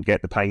you didn't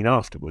get the pain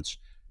afterwards.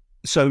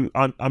 So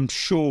I'm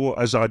sure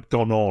as I'd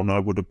gone on, I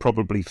would have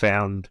probably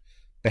found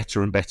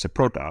better and better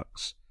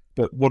products.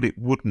 But what it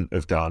wouldn't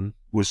have done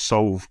was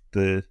solve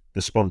the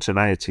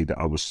spontaneity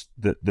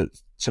that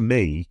to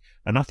me,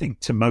 and I think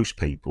to most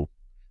people,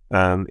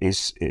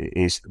 is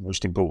the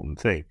most important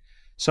thing.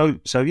 So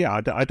yeah,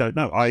 I don't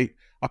know. I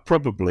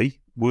probably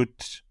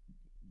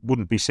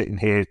wouldn't be sitting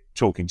here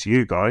talking to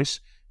you guys.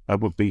 I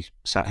would be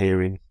sat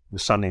here in the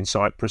sun in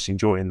Cyprus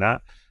enjoying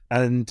that,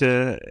 and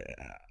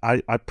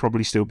I'd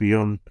probably still be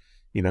on,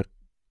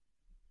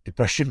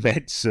 depression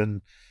meds,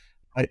 and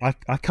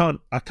I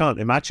can't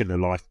imagine a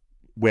life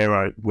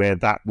where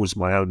that was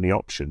my only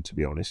option, to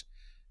be honest.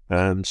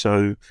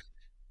 So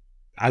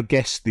I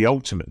guess the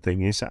ultimate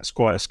thing is that's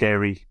quite a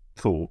scary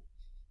thought.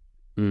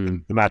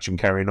 Imagine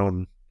carrying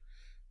on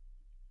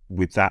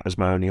with that as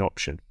my only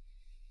option.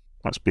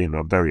 That's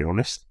being very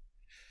honest.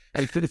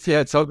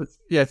 It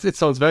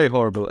sounds very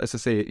horrible. As I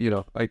say,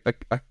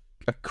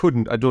 I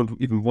couldn't. I don't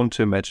even want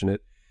to imagine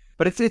it.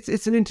 But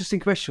it's an interesting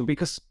question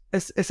because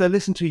as I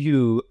listen to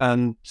you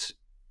and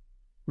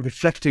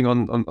reflecting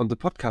on the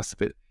podcast a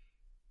bit,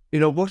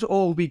 what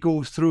all we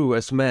go through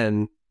as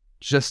men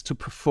just to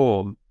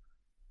perform,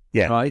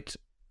 right?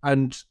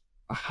 And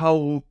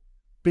how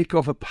big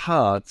of a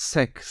part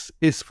sex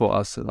is for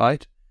us,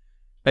 right?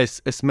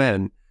 As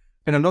men.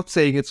 And I'm not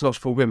saying it's not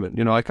for women.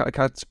 I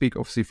can't speak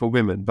obviously for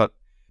women, but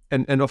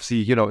and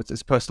obviously,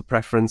 it's personal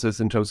preferences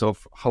in terms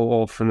of how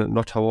often and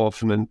not how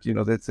often, and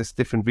there's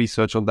different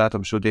research on that.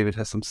 I'm sure David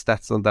has some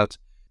stats on that,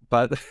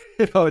 but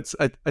it's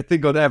I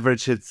think on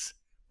average it's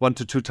 1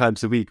 to 2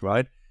 times a week,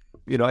 right?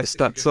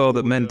 Stats are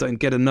that men don't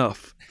get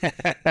enough.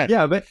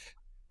 Yeah,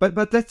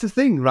 but that's the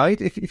thing,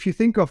 right? If you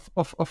think of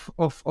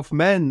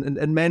men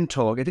and men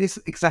talk, it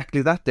is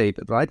exactly that,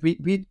 David, right?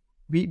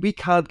 We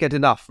can't get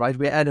enough, right?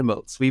 We're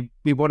animals. We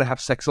want to have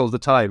sex all the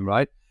time,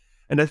 right?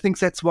 And I think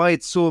that's why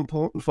it's so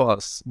important for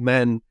us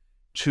men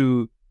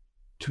to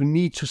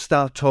need to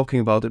start talking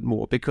about it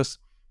more, because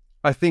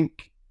I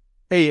think,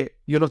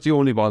 you're not the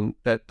only one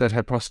that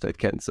had prostate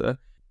cancer.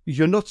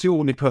 You're not the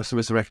only person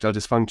with erectile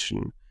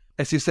dysfunction.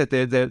 As you said,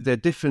 there are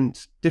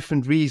different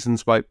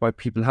reasons why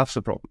people have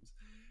the problems.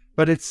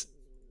 But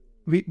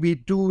we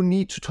do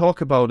need to talk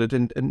about it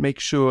and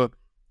make sure,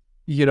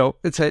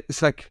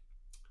 it's like,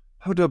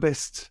 how do I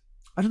best,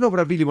 I don't know what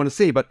I really want to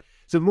say, but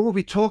the more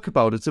we talk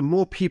about it, the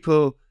more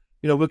people,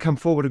 will come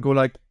forward and go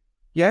like,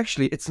 yeah,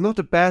 actually, it's not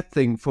a bad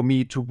thing for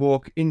me to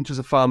walk into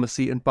the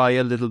pharmacy and buy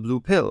a little blue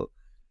pill.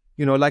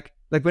 Like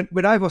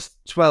when I was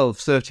 12,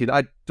 13,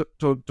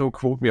 don't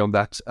quote me on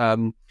that.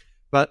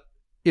 But,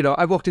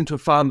 I walked into a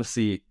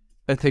pharmacy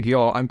and thinking,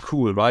 oh, I'm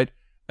cool, right?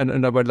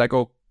 And I went like,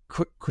 oh,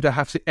 could I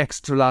have the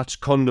extra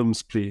large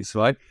condoms, please,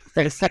 right?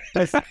 As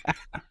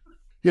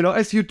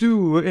you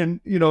do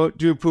in,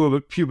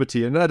 during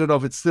puberty, and I don't know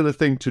if it's still a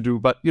thing to do,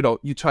 but,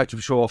 you try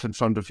to show off in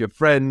front of your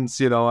friends,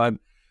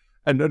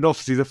 and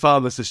obviously the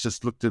pharmacist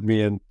just looked at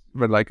me and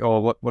went like, oh,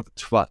 what a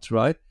twat,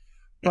 right?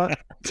 But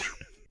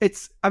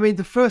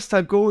the first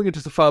time going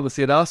into the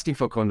pharmacy and asking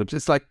for condoms,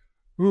 it's like,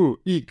 ooh,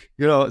 eek,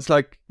 it's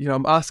like,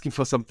 I'm asking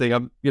for something,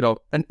 and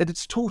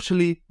it's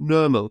totally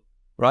normal,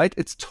 right?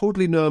 It's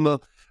totally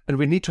normal, and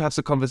we need to have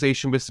the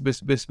conversation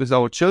with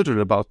our children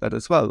about that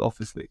as well,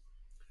 obviously.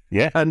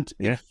 Yeah. And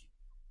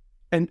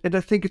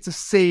I think it's the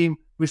same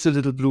with the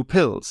little blue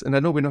pills. And I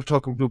know we're not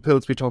talking blue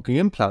pills, we're talking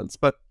implants,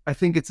 but I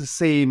think it's the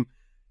same,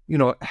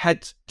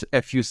 head to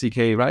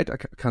FUCK, right? I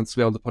can't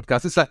swear on the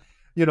podcast. It's like,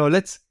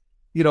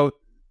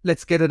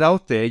 let's get it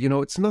out there.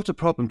 It's not a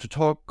problem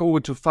to go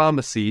into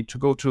pharmacy, to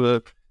go to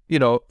a,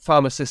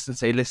 pharmacist and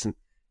say, listen,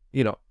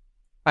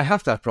 I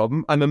have that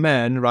problem. I'm a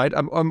man, right?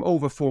 I'm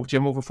over 40,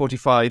 I'm over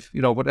 45,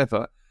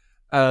 whatever.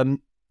 And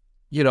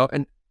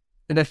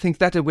I think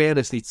that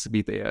awareness needs to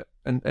be there,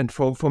 and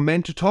for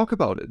men to talk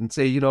about it and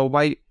say,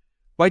 why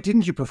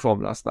didn't you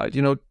perform last night?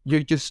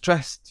 You're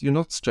stressed. You're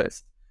not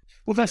stressed.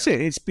 Well, that's it.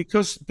 It's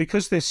because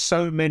there's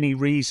so many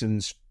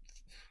reasons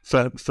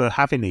for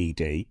having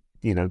ED.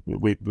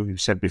 We've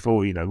said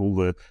before,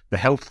 all the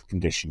health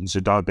conditions,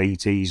 the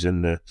diabetes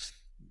and the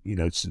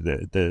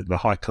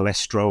high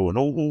cholesterol and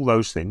all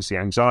those things, the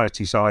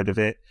anxiety side of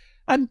it,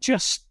 and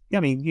just I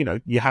mean,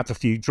 you have a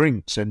few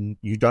drinks and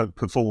you don't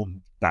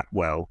perform that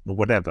well or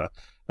whatever.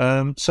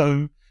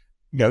 So,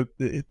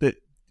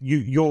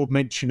 your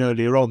mention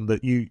earlier on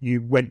that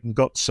you went and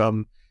got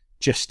some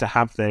just to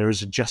have there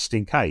as a just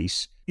in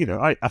case.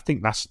 I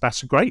think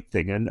that's a great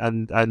thing,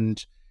 and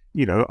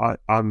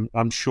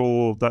I'm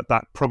sure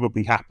that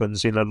probably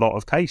happens in a lot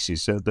of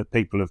cases, that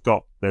people have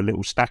got their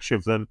little stash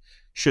of them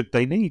should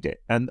they need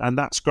it, and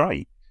that's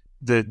great.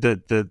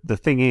 The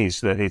thing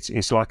is that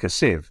it's like a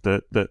sieve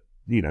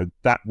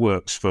that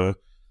works for,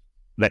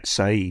 let's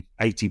say,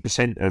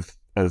 80%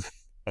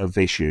 of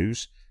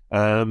issues.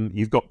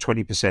 You've got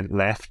 20%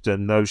 left,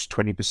 and those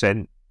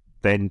 20%,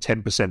 then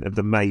 10% of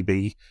them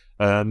maybe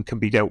can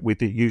be dealt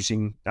with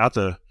using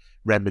other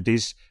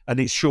remedies, and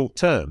it's short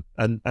term.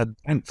 And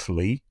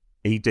thankfully,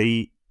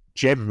 ED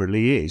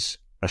generally is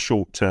a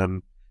short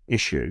term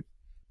issue.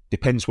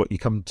 Depends what you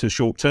come to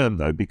short term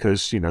though,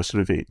 because sort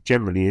of it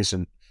generally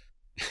isn't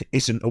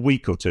a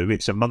week or two.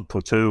 It's a month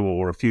or two,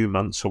 or a few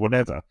months, or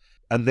whatever.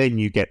 And then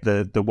you get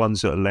the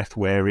ones that are left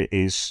where it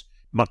is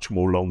much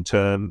more long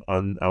term,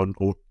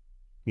 or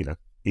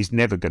is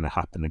never going to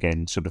happen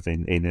again, sort of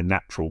in a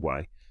natural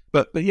way.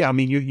 But yeah, I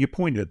mean, you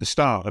pointed at the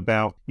start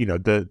about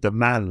the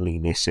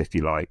manliness, if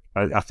you like.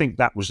 I think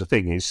that was the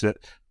thing, is that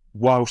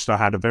whilst I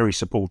had a very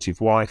supportive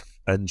wife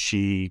and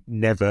she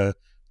never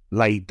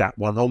laid that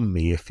one on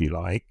me, if you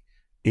like,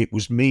 it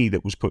was me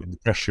that was putting the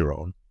pressure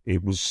on.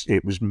 It was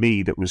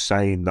me that was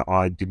saying that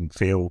I didn't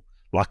feel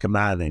like a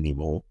man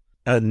anymore,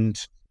 and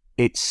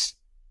it's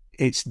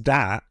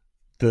that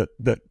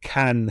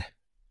can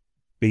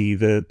be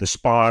the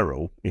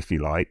spiral, if you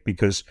like,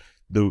 because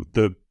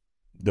the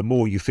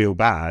more you feel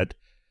bad,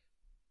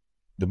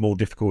 the more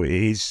difficult it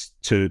is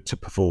to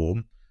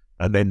perform,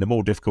 and then the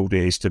more difficult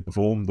it is to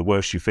perform, the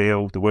worse you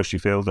feel,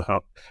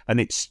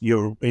 and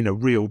you're in a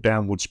real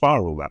downward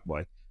spiral that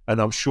way. And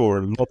I'm sure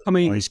a lot of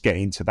guys get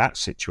into that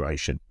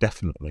situation,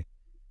 definitely.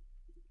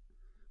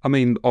 I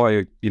mean,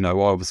 I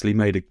obviously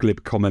made a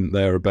glib comment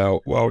there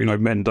about,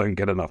 men don't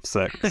get enough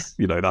sex.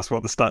 That's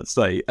what the stats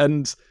say.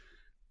 And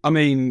I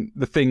mean,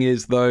 the thing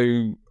is,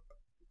 though,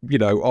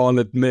 I'll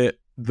admit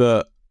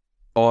that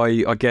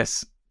I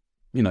guess,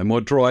 my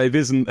drive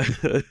isn't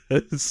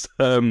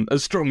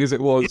as strong as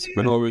it was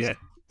when I was,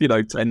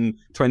 10,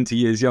 20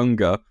 years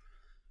younger.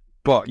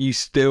 But you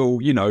still,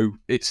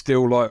 it's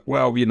still like,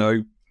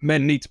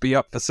 men need to be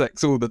up for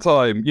sex all the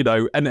time,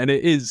 and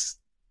it is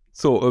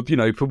sort of,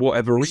 for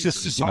whatever reason. It's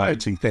a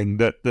society thing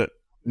that a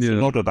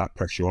lot of that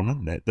pressure on,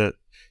 isn't it? That,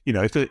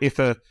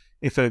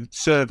 if a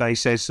survey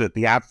says that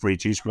the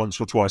average is once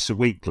or twice a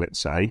week, let's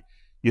say,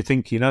 you're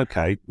thinking,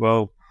 okay,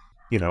 well,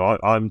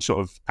 I'm sort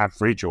of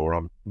average, or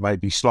I'm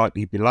maybe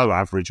slightly below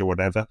average or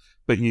whatever,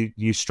 but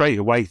you straight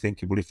away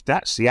thinking, well, if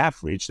that's the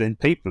average, then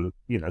people,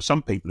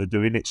 some people are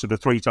doing it sort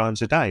of 3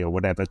 times a day or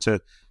whatever to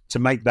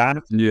make that.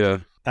 Yeah.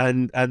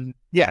 And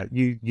yeah,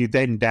 you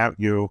then doubt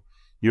your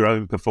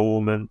own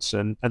performance,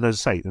 and as I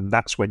say, and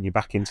that's when you're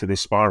back into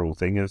this spiral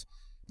thing of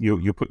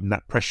you're putting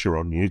that pressure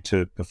on you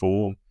to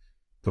perform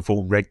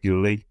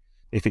regularly.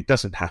 If it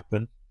doesn't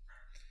happen,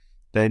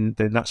 then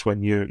that's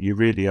when you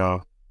really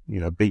are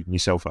beating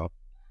yourself up.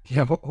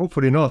 Yeah,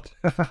 hopefully not.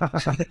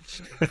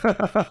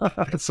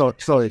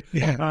 Sorry.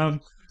 Yeah.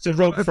 It's a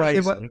wrong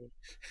phrase.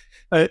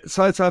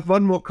 So I have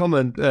one more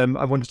comment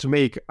I wanted to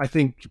make. I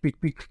think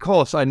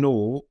because I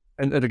know,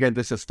 and again,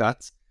 this is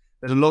stats,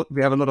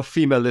 we have a lot of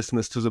female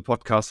listeners to the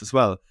podcast as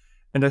well.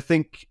 And I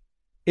think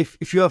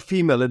if you are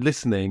female and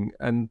listening,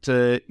 and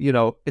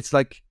it's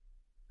like,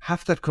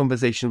 have that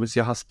conversation with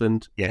your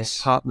husband, yes,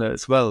 or partner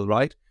as well,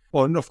 right?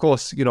 Or, and of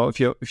course,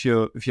 if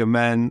you're a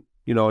man,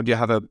 you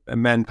have a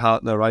man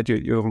partner, right?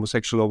 You're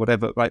homosexual or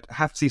whatever, right?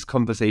 Have these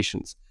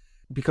conversations,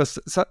 because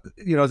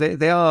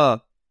there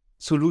are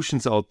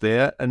solutions out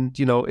there, and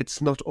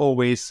it's not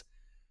always.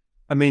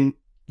 I mean,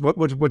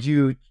 what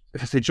you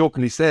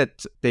jokingly said,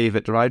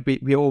 David, right?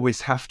 We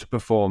always have to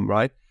perform,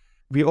 right?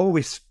 We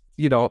always,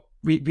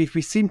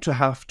 we seem to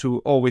have to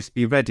always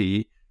be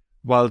ready.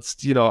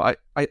 Whilst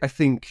I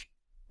think,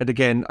 and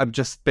again, I'm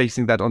just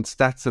basing that on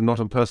stats and not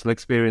on personal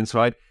experience,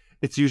 right?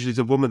 It's usually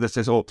the woman that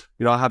says, "Oh,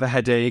 I have a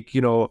headache,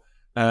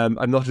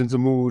 I'm not in the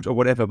mood," or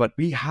whatever. But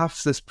we have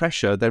this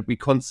pressure that we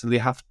constantly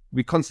have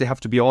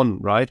to be on,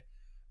 right?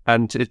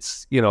 And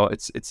it's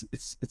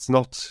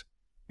not,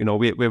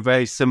 we're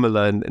very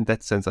similar in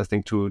that sense, I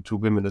think, to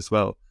women as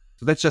well.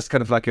 So that's just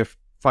kind of like a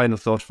final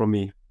thought from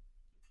me.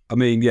 I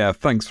mean, yeah,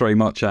 thanks very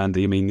much,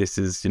 Andy. I mean, this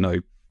is,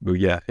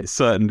 it's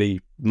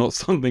certainly not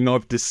something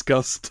I've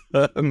discussed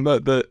at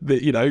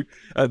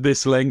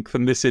this length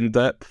and this in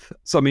depth.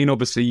 So, I mean,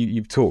 obviously,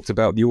 you've talked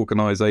about the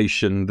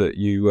organisation that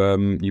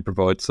you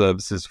provide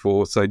services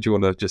for. So, do you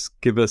want to just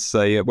give us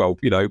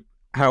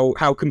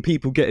how can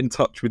people get in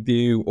touch with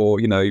you, or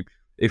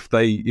if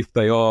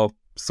they are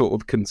sort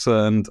of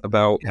concerned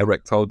about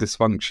erectile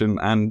dysfunction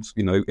and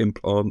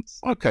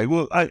implants? Okay,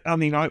 well, I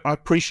mean, I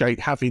appreciate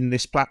having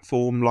this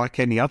platform, like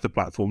any other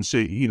platform,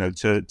 so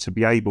to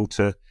be able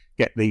to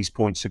get these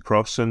points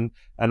across, and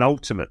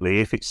ultimately,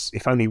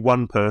 if only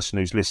one person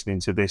who's listening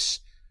to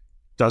this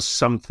does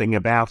something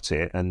about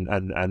it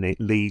and it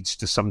leads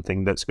to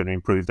something that's going to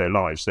improve their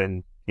lives,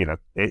 then,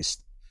 it's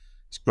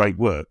great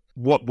work.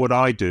 What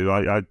I do,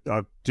 I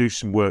do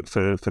some work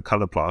for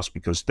Coloplast,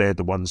 because they're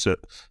the ones that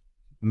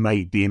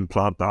made the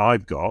implant that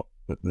I've got,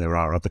 but there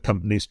are other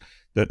companies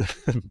that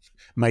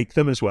make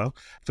them as well,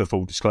 for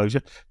full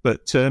disclosure.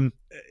 But they've got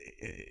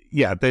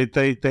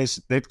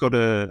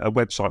a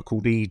website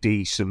called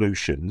ED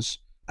Solutions,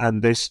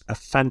 and there's a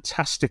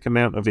fantastic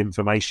amount of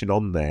information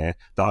on there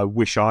that I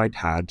wish I'd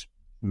had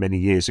many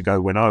years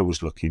ago when I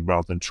was looking,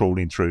 rather than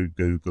trawling through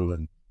Google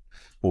and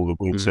all the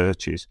weird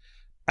searches.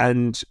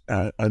 And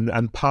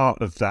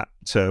part of that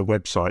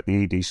website,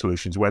 the ED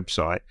Solutions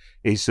website,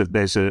 is that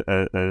there's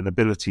an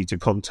ability to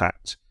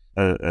contact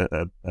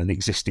an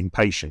existing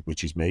patient,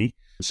 which is me.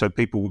 So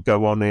people will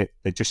go on it.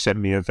 They just send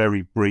me a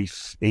very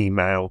brief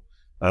email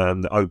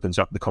that opens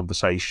up the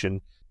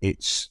conversation.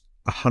 It's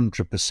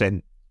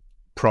 100%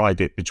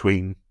 private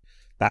between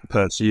that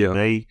person and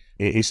me.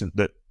 It isn't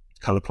that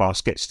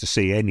Coloplast gets to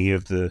see any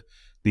of the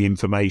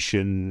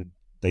information.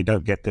 They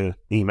don't get the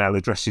email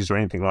addresses or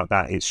anything like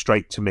that. It's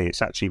straight to me.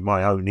 It's actually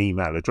my own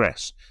email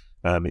address.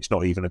 It's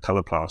not even a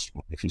Coloplast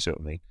one, if you see what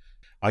I mean.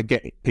 I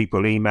get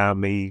people email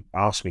me,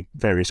 ask me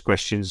various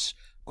questions,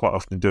 quite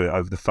often do it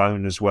over the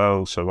phone as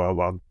well. So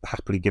I'll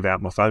happily give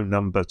out my phone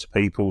number to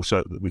people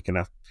so that we can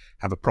have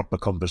a proper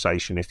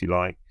conversation, if you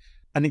like.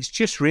 And it's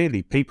just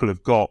really, people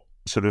have got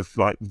sort of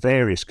like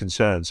various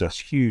concerns, a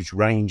huge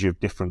range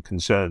of different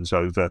concerns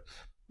over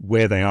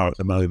where they are at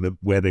the moment,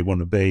 where they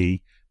want to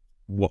be,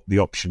 what the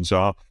options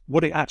are,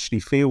 what it actually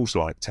feels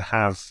like to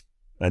have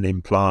an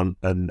implant,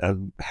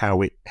 and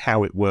how it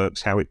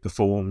works, how it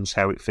performs,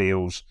 how it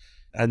feels.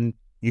 And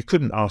you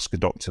couldn't ask a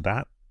doctor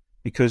that,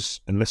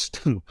 because unless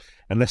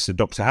the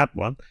doctor had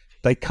one,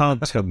 they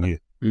can't tell you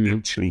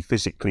actually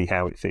physically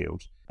how it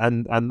feels.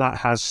 And that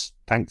has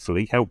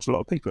thankfully helped a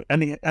lot of people.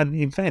 And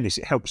in fairness,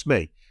 it helps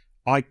me.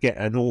 I get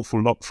an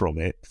awful lot from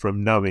it,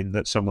 from knowing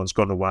that someone's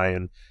gone away,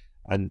 and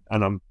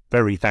I'm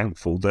very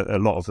thankful that a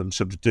lot of them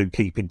sort of do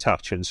keep in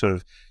touch, and sort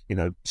of,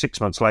 6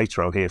 months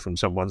later I'll hear from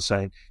someone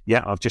saying,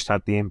 yeah, I've just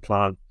had the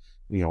implant,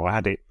 I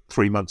had it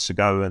 3 months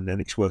ago and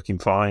then it's working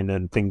fine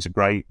and things are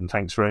great and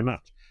thanks very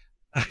much.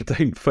 I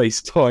don't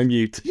FaceTime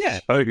you to show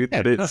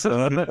that it's...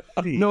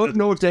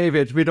 No,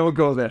 David, we don't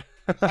go there.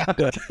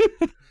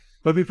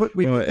 But we put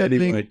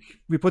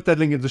that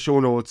link in the show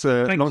notes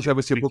alongside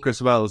with your book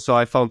as well. So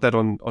I found that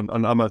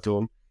on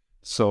Amazon.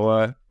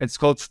 So it's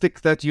called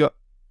Stick That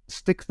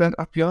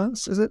Up Your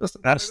Ass, is it?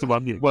 That's the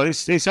one. Well,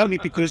 it's only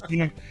because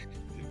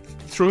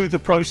through the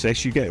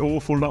process you get an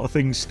awful lot of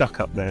things stuck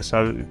up there.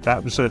 So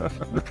that was an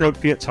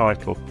appropriate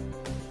title.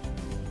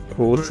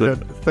 Awesome.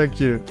 Thank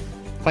you.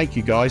 Thank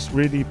you, guys.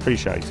 Really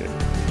appreciate it.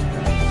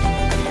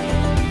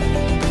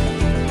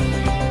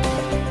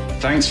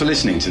 Thanks for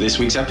listening to this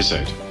week's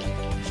episode.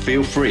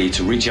 Feel free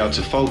to reach out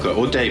to Volker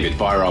or David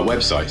via our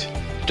website,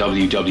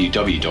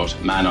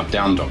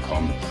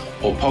 www.manupdown.com,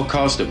 or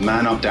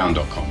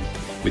podcast@manupdown.com,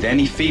 with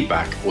any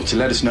feedback or to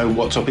let us know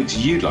what topics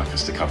you'd like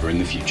us to cover in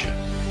the future.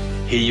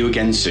 Hear you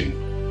again soon.